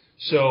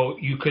 so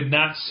you could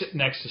not sit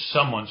next to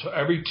someone. So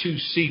every 2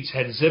 seats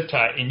had a zip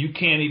tie, and you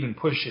can't even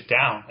push it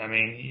down. I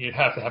mean, you'd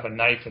have to have a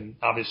knife, and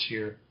obviously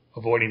you're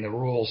avoiding the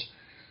rules.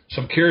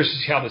 So I'm curious to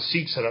see how the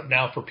seats set up.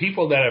 Now, for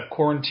people that have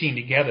quarantined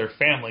together,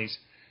 families,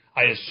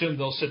 I assume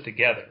they'll sit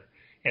together.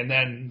 And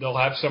then they'll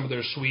have some of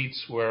their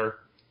suites where,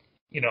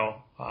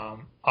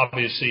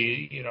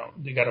 obviously,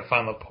 they got to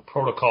find the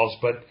protocols.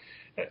 But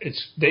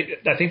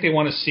I think they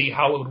want to see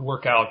how it would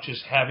work out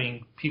just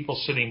having people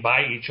sitting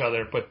by each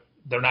other, but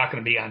they're not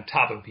going to be on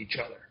top of each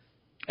other.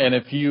 And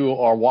if you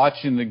are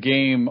watching the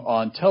game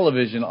on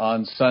television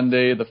on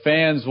Sunday, the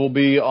fans will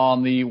be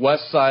on the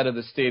west side of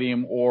the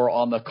stadium or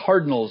on the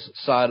Cardinals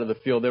side of the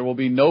field. There will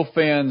be no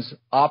fans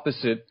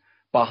opposite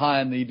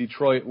behind the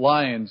Detroit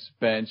Lions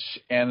bench.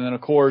 And then, of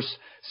course,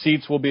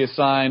 seats will be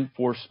assigned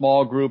for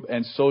small group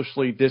and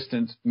socially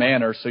distanced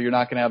manner, so you're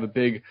not going to have a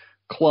big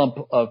clump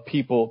of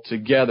people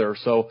together.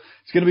 So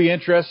it's going to be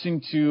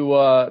interesting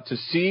to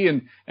see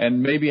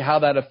and maybe how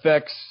that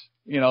affects,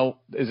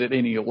 is it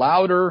any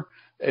louder?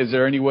 Is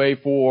there any way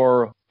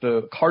for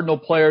the Cardinal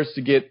players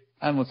to get,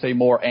 I don't want to say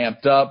more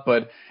amped up,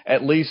 but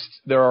at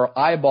least there are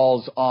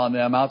eyeballs on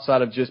them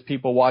outside of just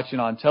people watching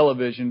on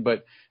television,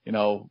 but,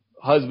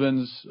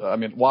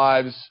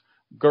 wives,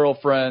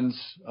 girlfriends,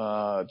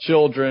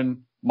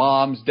 children,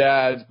 moms,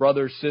 dads,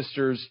 brothers,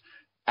 sisters,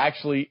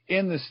 actually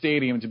in the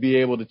stadium to be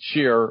able to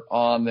cheer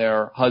on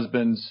their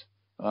husbands,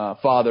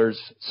 fathers,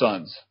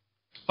 sons.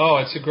 Oh,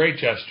 it's a great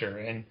gesture.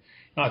 And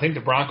I think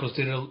the Broncos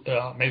did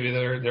maybe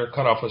their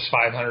cutoff was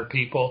 500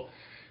 people.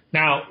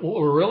 Now, what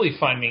we're really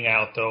finding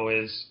out, though,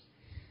 is,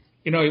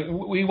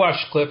 we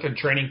watched Cliff in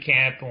training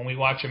camp, and when we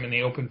watch him in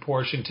the open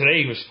portion.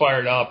 Today he was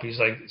fired up. He's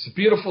like, it's a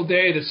beautiful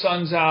day, the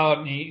sun's out,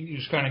 and he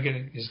was kind of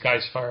getting his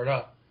guys fired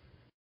up.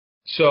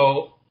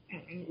 So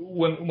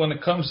when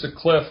it comes to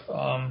Cliff,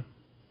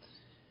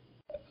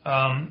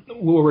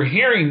 what we're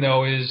hearing,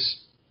 though, is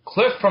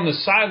Cliff from the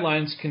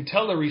sidelines can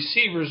tell the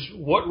receivers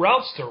what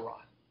routes to run.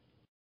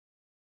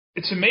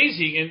 It's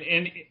amazing,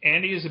 and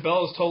Andy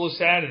Isabella has told us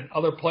that, and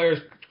other players.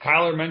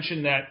 Kyler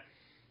mentioned that,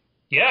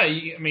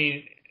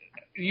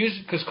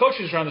 because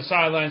coaches are on the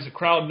sidelines, the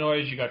crowd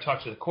noise, you got to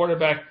talk to the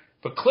quarterback.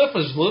 But Cliff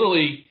is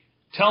literally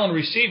telling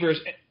receivers,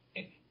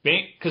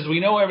 because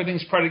we know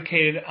everything's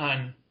predicated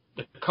on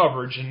the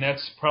coverage, and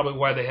that's probably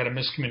why they had a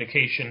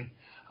miscommunication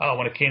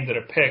when it came to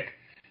the pick,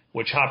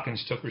 which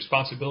Hopkins took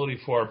responsibility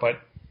for. But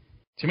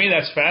to me,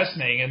 that's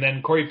fascinating. And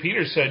then Corey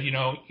Peters said,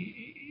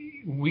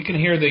 we can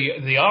hear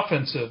the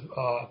offensive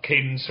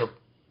cadence or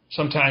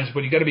sometimes,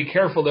 but you got to be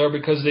careful there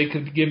because they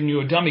could be giving you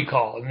a dummy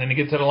call. And then they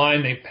get to the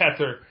line, they pat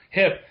their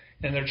hip,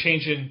 and they're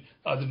changing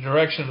the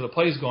direction of the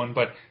plays going.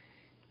 But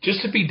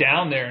just to be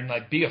down there and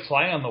be a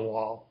fly on the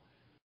wall,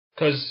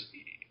 because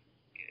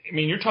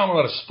you're talking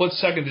about a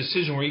split-second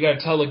decision where you got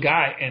to tell the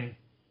guy, and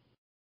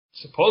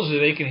supposedly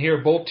they can hear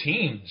both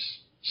teams.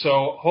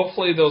 So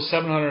hopefully those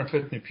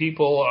 750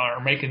 people are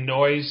making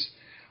noise.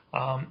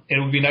 It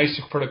would be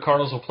nice for the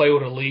Cardinals to play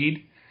with a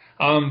lead.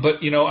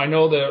 But, I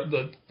know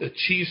the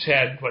Chiefs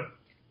had,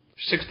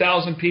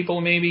 6,000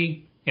 people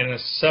maybe in a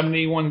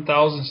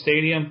 71,000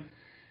 stadium.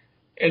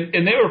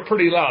 And they were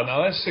pretty loud.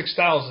 Now, that's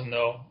 6,000,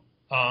 though.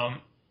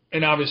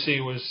 And obviously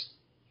it was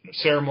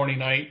ceremony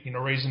night,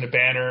 raising the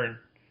banner.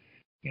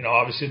 And,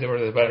 obviously they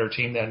were the better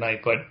team that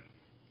night. But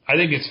I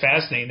think it's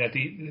fascinating that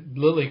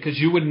literally, because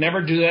you would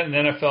never do that in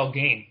an NFL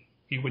game.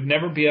 You would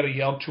never be able to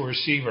yell to a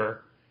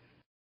receiver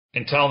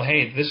and tell them,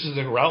 hey, this is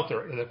the route,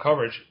 the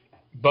coverage.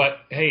 But,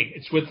 hey,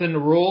 it's within the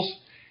rules,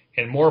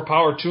 and more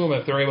power to them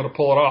if they're able to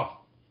pull it off.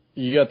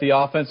 You got the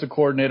offensive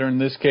coordinator. In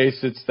this case,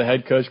 it's the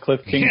head coach,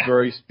 Cliff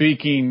Kingsbury,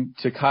 speaking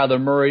to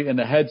Kyler Murray in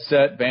the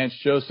headset, Vance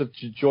Joseph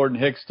to Jordan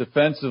Hicks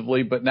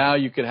defensively. But now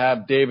you could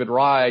have David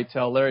Rye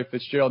tell Larry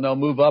Fitzgerald, no,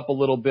 move up a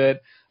little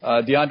bit.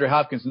 DeAndre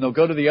Hopkins, no,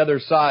 go to the other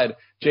side.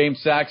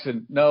 James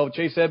Saxon, no,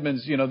 Chase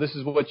Edmonds, this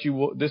is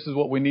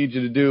what we need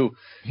you to do.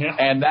 Yeah.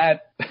 And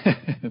that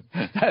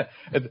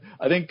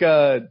I think,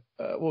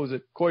 what was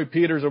it? Corey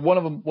Peters or one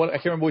of them, I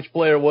can't remember which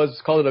player it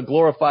was, called it a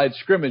glorified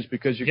scrimmage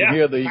because you can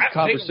hear the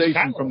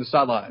conversation from the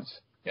sidelines.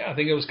 Yeah, I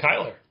think it was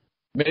Kyler.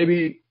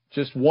 Maybe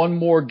just one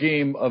more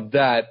game of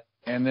that,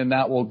 and then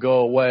that will go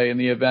away in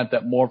the event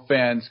that more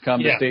fans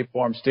come to State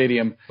Farm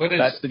Stadium.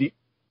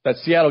 That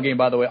Seattle game,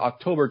 by the way,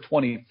 October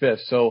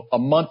 25th. So a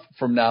month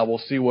from now, we'll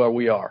see where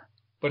we are.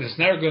 But it's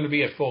never going to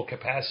be at full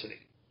capacity.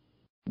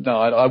 No,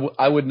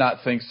 I would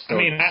not think so. I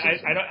mean,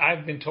 I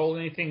haven't been told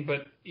anything,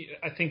 but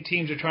I think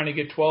teams are trying to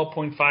get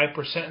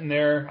 12.5% in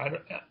there,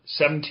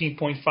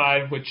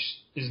 17.5%, which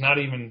is not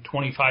even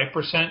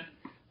 25%,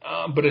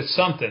 but it's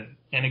something.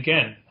 And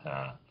again,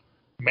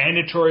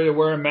 mandatory to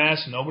wear a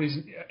mask.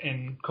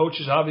 And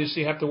coaches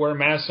obviously have to wear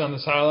masks on the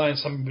sideline.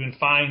 Some have been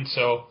fined,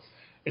 so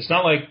it's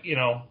not like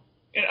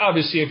And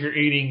obviously, if you're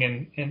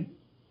eating and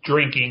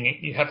drinking,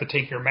 you have to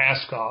take your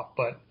mask off,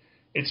 but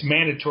it's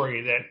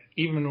mandatory that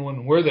even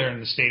when we're there in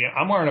the stadium,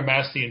 I'm wearing a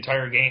mask the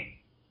entire game.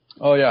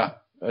 Oh yeah,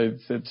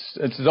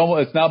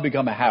 it's now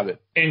become a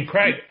habit. And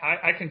Craig,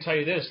 I can tell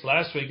you this: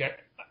 last week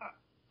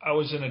I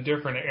was in a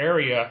different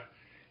area,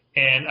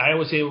 and I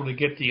was able to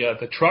get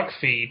the truck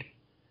feed,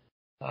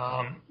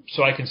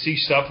 so I can see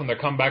stuff when they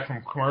come back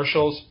from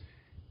commercials.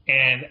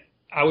 And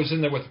I was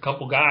in there with a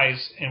couple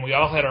guys, and we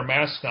all had our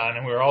masks on,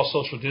 and we were all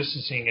social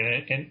distancing,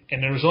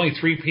 and there was only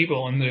 3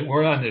 people, and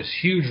we're on this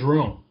huge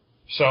room.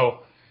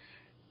 So.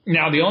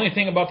 Now, the only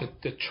thing about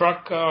the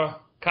truck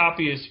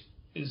copy is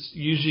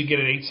usually get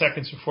it 8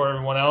 seconds before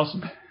everyone else,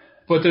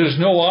 but there's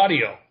no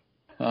audio.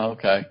 Oh,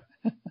 okay.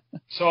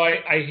 So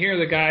I hear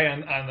the guy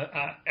on the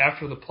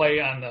after the play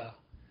on the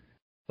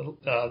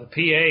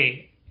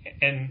PA,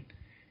 and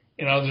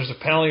there's a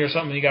penalty or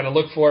something you got to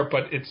look for it.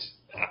 But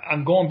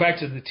I'm going back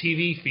to the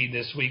TV feed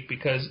this week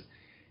because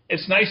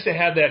it's nice to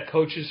have that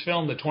coach's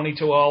film, the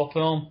 22-all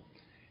film.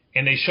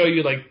 And they show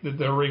you, like,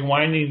 they're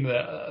rewinding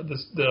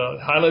the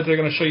highlight they're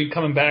going to show you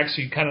coming back so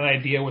you kind of an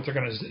idea what they're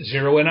going to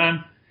zero in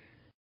on.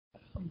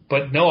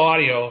 But no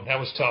audio. That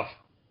was tough.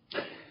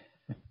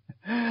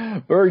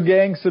 Bird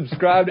Gang,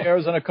 subscribe to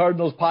Arizona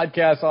Cardinals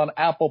podcast on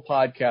Apple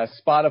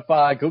Podcasts,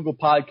 Spotify, Google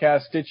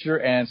Podcasts, Stitcher,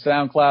 and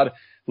SoundCloud.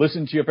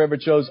 Listen to your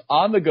favorite shows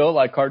on the go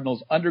like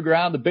Cardinals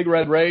Underground, The Big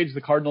Red Rage,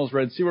 The Cardinals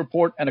Red Sea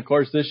Report, and, of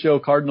course, this show,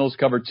 Cardinals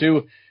Cover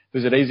 2.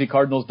 Visit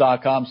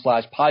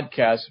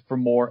azcardinals.com/podcast for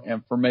more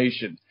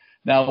information.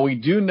 Now, we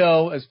do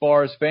know, as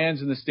far as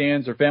fans in the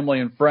stands or family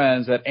and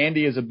friends, that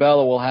Andy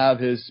Isabella will have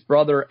his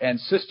brother and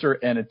sister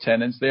in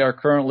attendance. They are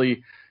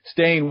currently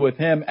staying with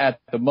him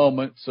at the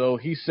moment. So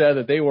he said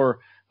that they were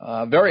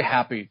very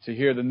happy to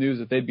hear the news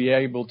that they'd be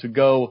able to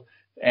go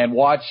and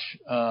watch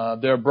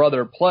their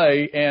brother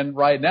play. And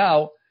right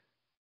now,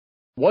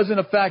 wasn't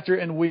a factor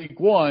in week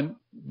 1,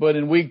 but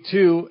in week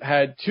 2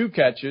 had 2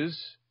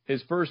 catches,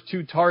 his first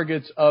 2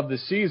 targets of the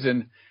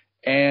season.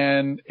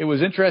 And it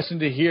was interesting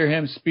to hear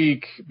him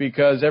speak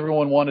because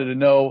everyone wanted to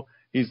know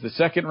he's the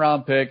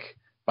 2nd-round pick.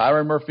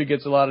 Byron Murphy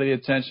gets a lot of the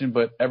attention,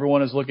 but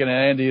everyone is looking at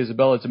Andy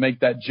Isabella to make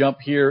that jump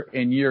here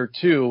in year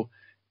 2.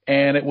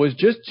 And it was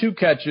just 2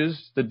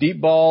 catches, the deep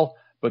ball,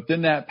 but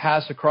then that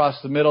pass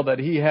across the middle that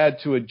he had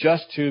to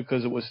adjust to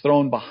because it was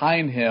thrown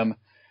behind him.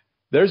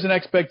 There's an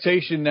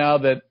expectation now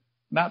that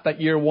not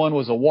that year 1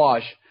 was a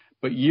wash,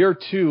 but year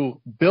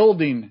 2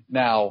 building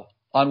now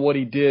on what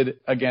he did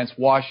against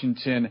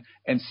Washington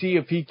and see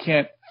if he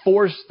can't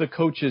force the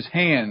coach's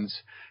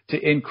hands to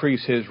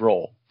increase his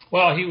role.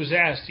 Well, he was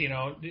asked,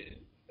 I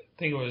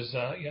think it was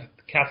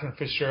Catherine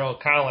Fitzgerald.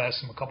 Kyle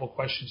asked him a couple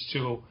questions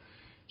too.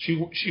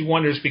 She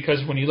wonders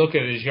because when you look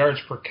at his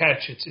yards per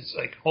catch, it's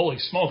like, holy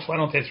smokes, why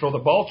don't they throw the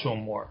ball to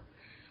him more?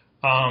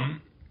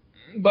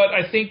 But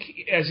I think,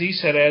 as he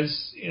said,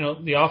 as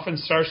the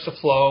offense starts to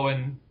flow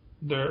and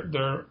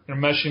they're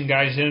meshing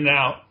guys in and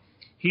out,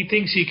 he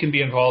thinks he can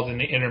be involved in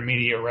the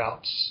intermediate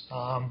routes.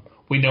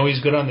 We know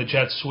he's good on the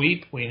jet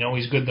sweep. We know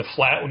he's good in the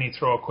flat when you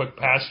throw a quick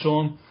pass to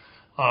him,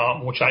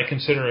 which I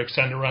consider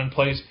extended run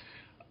plays.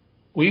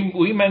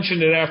 We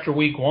mentioned it after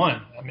week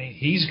 1. I mean,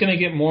 he's going to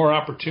get more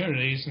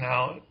opportunities.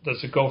 Now,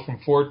 does it go from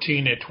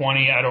 14 to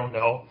 20? I don't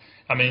know.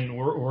 I mean,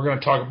 we're going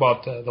to talk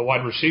about the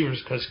wide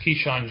receivers because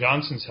Keyshawn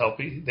Johnson's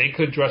healthy. They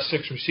could dress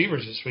 6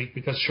 receivers this week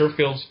because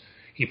Sherfield's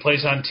he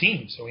plays on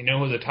teams, so we know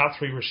who the top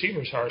 3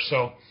 receivers are.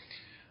 So.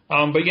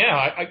 But yeah,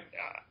 I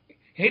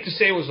hate to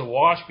say it was a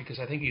wash because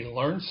I think he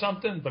learned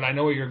something, but I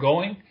know where you're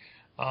going.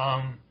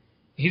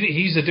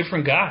 He's a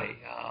different guy.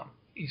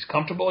 he's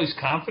comfortable, he's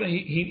confident,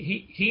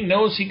 he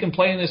knows he can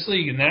play in this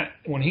league. And that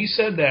when he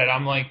said that,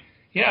 I'm like,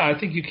 yeah, I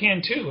think you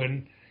can too.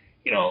 And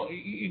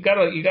you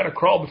gotta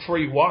crawl before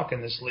you walk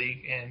in this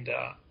league. And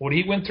what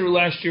he went through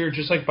last year,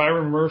 just like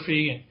Byron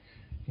Murphy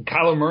and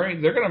Kyler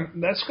Murray,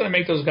 that's gonna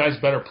make those guys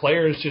better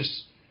players.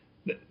 Just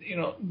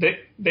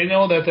they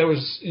know that there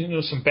was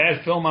some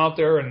bad film out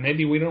there, and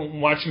maybe we don't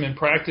watch him in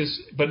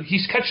practice, but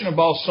he's catching the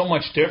ball so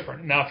much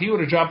different. Now, if he would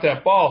have dropped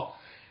that ball,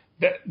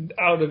 that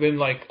I would have been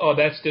like, oh,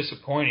 that's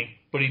disappointing,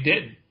 but he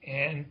didn't.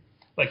 And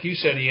like you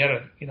said, he had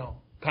to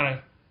kind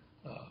of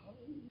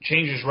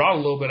change his route a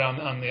little bit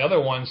on the other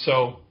one.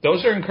 So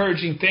those are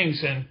encouraging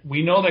things, and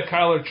we know that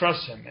Kyler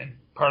trusts him. And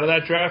part of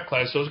that draft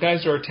class, those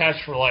guys are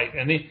attached for life.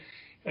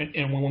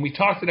 And when we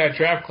talked to that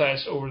draft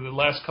class over the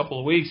last couple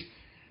of weeks,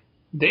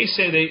 they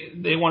say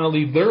they want to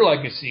leave their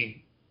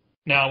legacy.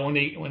 Now, when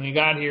they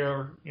got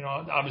here,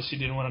 obviously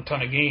didn't win a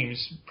ton of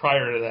games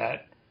prior to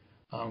that,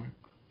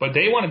 but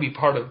they want to be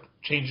part of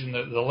changing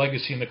the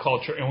legacy and the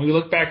culture. And when we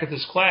look back at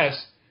this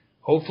class,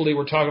 hopefully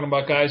we're talking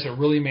about guys that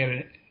really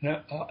made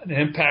an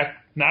impact,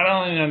 not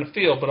only on the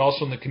field, but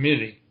also in the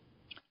community.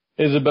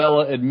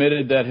 Isabella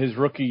admitted that his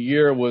rookie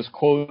year was,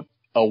 quote,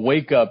 a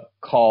wake-up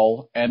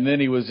call, and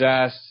then he was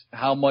asked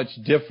how much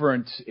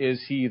different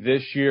is he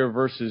this year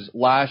versus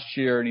last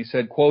year, and he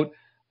said, quote,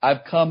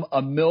 I've come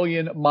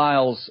 1,000,000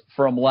 miles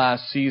from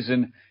last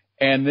season.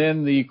 And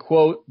then the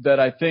quote that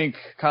I think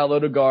Kyle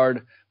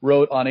Odegaard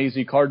wrote on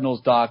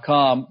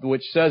azcardinals.com,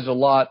 which says a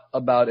lot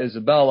about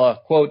Isabella,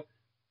 quote,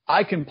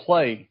 I can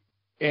play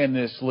in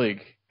this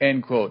league,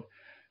 end quote.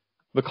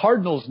 The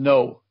Cardinals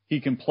know he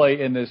can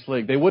play in this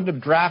league. They wouldn't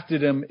have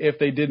drafted him if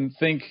they didn't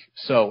think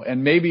so.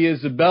 And maybe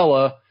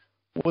Isabella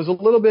was a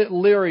little bit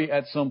leery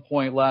at some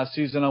point last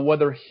season on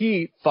whether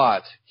he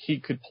thought he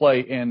could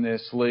play in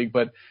this league,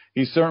 but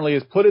he certainly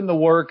has put in the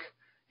work.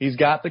 He's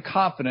got the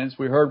confidence.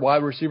 We heard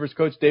wide receivers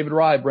coach David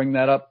Rye bring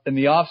that up in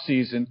the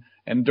offseason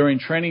and during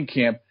training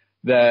camp,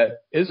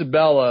 that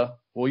Isabella,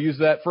 we'll use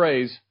that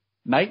phrase,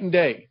 night and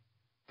day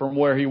from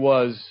where he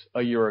was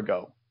a year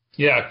ago.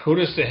 Yeah,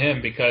 kudos to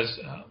him because,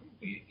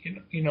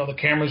 the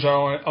cameras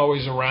are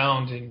always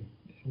around, and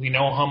we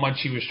know how much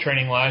he was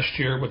training last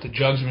year with the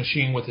jugs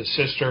machine with his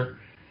sister.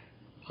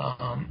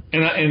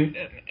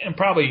 And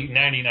probably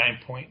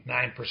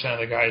 99.9% of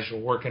the guys were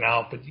working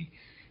out, but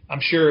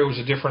I'm sure it was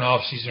a different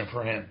offseason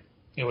for him.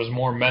 It was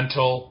more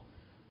mental.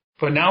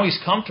 But now he's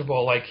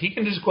comfortable. Like, he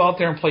can just go out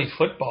there and play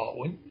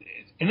football.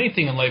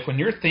 Anything in life, when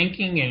you're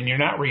thinking and you're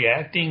not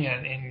reacting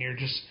and you're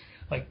just,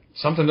 like,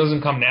 something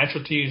doesn't come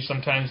natural to you,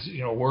 sometimes,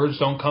 words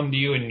don't come to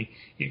you and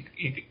you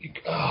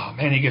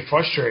get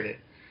frustrated.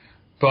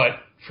 But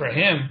for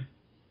him,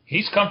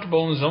 he's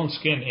comfortable in his own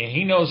skin, and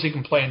he knows he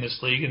can play in this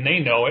league, and they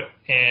know it.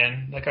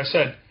 And like I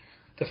said,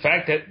 the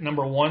fact that,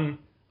 number one,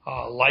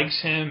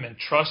 likes him and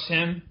trusts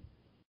him,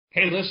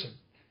 hey, listen,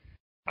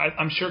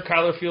 I'm sure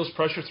Kyler feels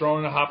pressure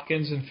throwing to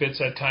Hopkins and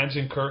Fitz at times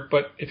in Kirk,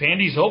 but if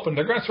Andy's open,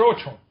 they're going to throw it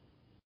to him.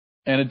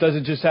 And it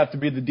doesn't just have to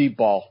be the deep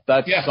ball.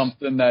 That's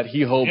something that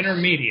he hopes.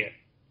 Intermediate.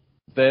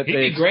 That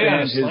they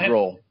expand his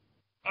role.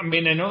 I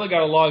mean, I know they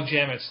got a log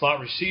jam at slot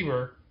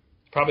receiver.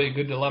 Probably a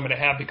good dilemma to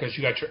have because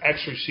you got your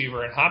X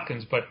receiver in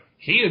Hopkins, but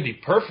he would be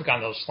perfect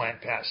on those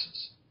slant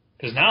passes.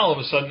 Because now all of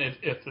a sudden,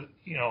 if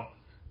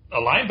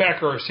a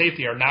linebacker or a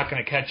safety are not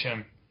going to catch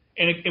him,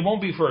 and it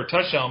won't be for a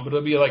touchdown, but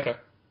it'll be like a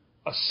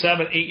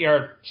 7-8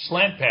 yard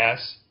slant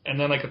pass and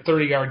then like a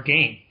 30-yard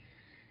gain.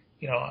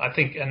 I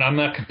think, and I'm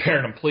not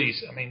comparing them,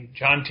 please. I mean,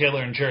 John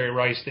Taylor and Jerry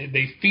Rice,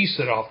 they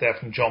feasted off that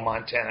from Joe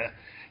Montana.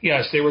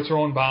 Yes, they were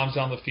throwing bombs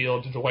down the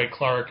field to Dwight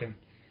Clark and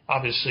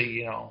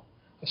obviously, a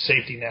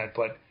safety net,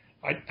 but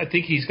I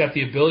think he's got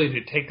the ability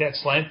to take that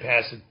slant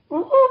pass and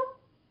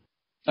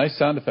nice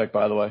sound effect,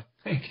 by the way.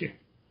 Thank you.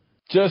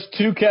 Just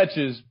 2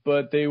 catches,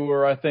 but they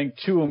were, I think,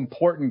 2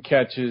 important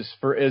catches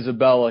for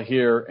Isabella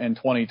here in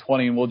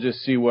 2020, and we'll just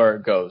see where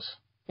it goes.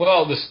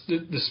 Well,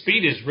 the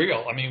speed is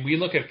real. I mean, we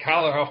look at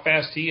Kyler, how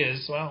fast he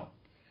is. Well,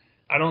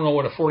 I don't know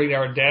what a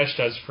 40-yard dash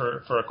does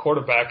for a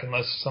quarterback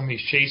unless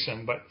somebody's chasing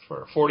him, but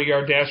for a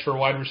 40-yard dash for a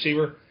wide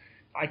receiver,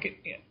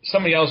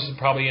 somebody else is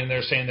probably in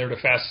there saying they're the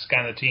fastest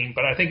guy on the team,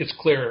 but I think it's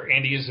clear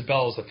Andy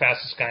Isabella is the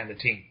fastest guy on the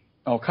team.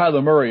 Oh,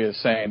 Kyler Murray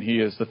is saying he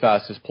is the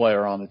fastest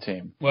player on the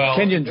team. Well,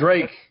 Kenyon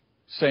Drake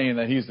saying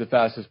that he's the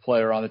fastest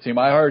player on the team.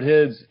 I heard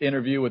his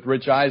interview with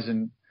Rich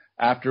Eisen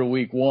after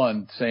week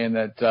 1 saying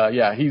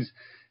that,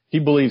 he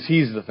believes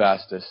he's the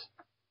fastest.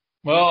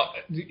 Well,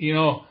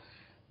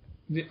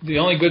 the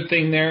only good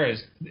thing there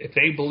is if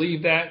they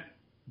believe that,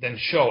 then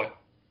show it.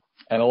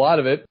 And a lot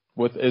of it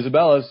with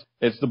Isabella's,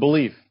 it's the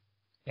belief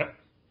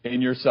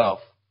in yourself.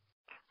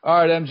 All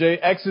right, MJ,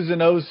 X's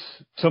and O's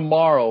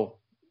tomorrow.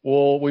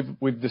 Well,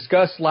 we've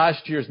discussed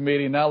last year's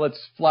meeting. Now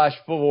let's flash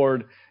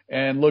forward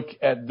and look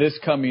at this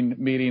coming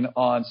meeting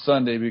on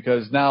Sunday,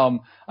 because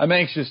now I'm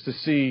anxious to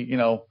see,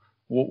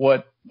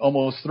 what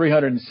almost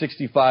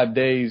 365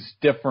 days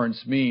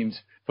difference means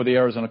for the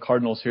Arizona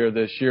Cardinals here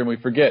this year. And we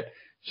forget,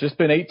 it's just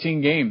been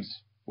 18 games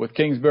with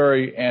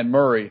Kingsbury and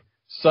Murray.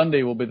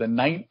 Sunday will be the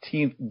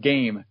 19th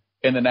game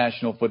in the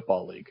National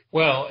Football League.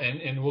 Well,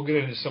 and we'll get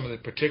into some of the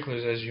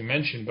particulars as you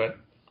mentioned, but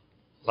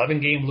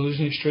 11-game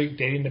losing streak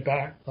dating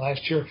back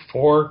last year,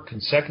 4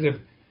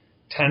 consecutive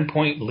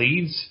 10-point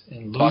leads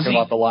and losing. Talking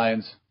about the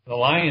Lions. The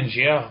Lions,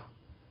 yeah.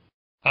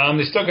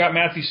 They still got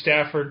Matthew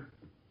Stafford.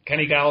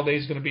 Kenny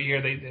Galladay's going to be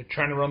here. They're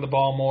trying to run the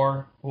ball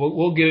more.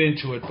 We'll get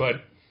into it, but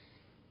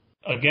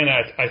again,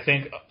 I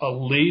think a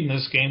lead in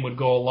this game would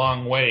go a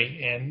long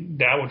way, and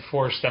that would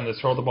force them to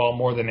throw the ball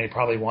more than they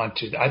probably want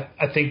to.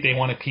 I think they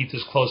want to keep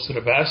this close to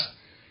the vest,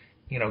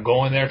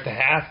 go in there at the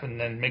half and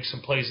then make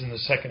some plays in the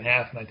second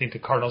half. And I think the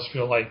Cardinals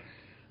feel like,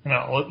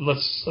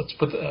 let's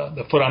put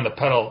the foot on the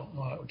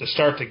pedal to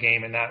start the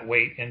game and not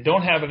wait, and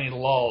don't have any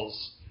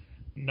lulls.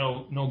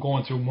 No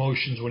going through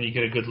motions when you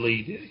get a good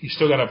lead. You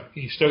still got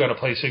to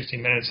play 60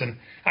 minutes. And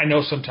I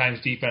know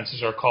sometimes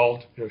defenses are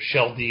called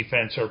shell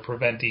defense or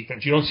prevent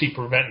defense. You don't see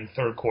prevent in the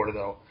third quarter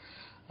though,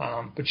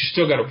 but you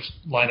still got to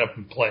line up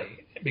and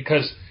play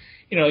because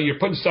you're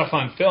putting stuff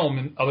on film,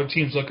 and other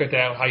teams look at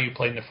that how you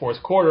played in the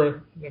fourth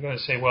quarter. They're going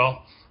to say,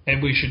 well,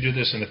 maybe we should do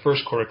this in the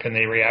first quarter. Can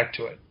they react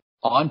to it?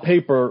 On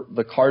paper,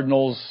 the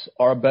Cardinals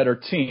are a better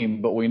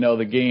team, but we know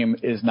the game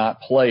is not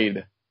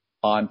played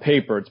on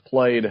paper. It's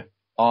played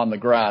on the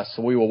grass,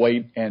 so we will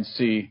wait and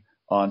see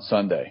on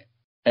Sunday.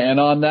 And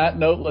on that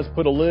note, let's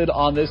put a lid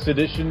on this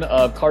edition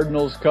of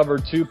Cardinals Cover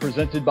 2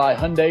 presented by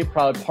Hyundai,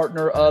 proud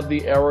partner of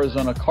the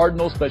Arizona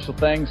Cardinals. Special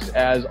thanks,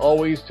 as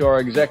always, to our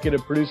executive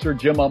producer,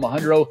 Jim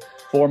Almohandro.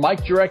 For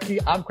Mike Jurecki,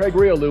 I'm Craig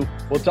Riolu.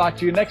 We'll talk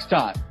to you next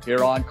time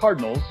here on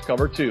Cardinals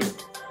Cover 2.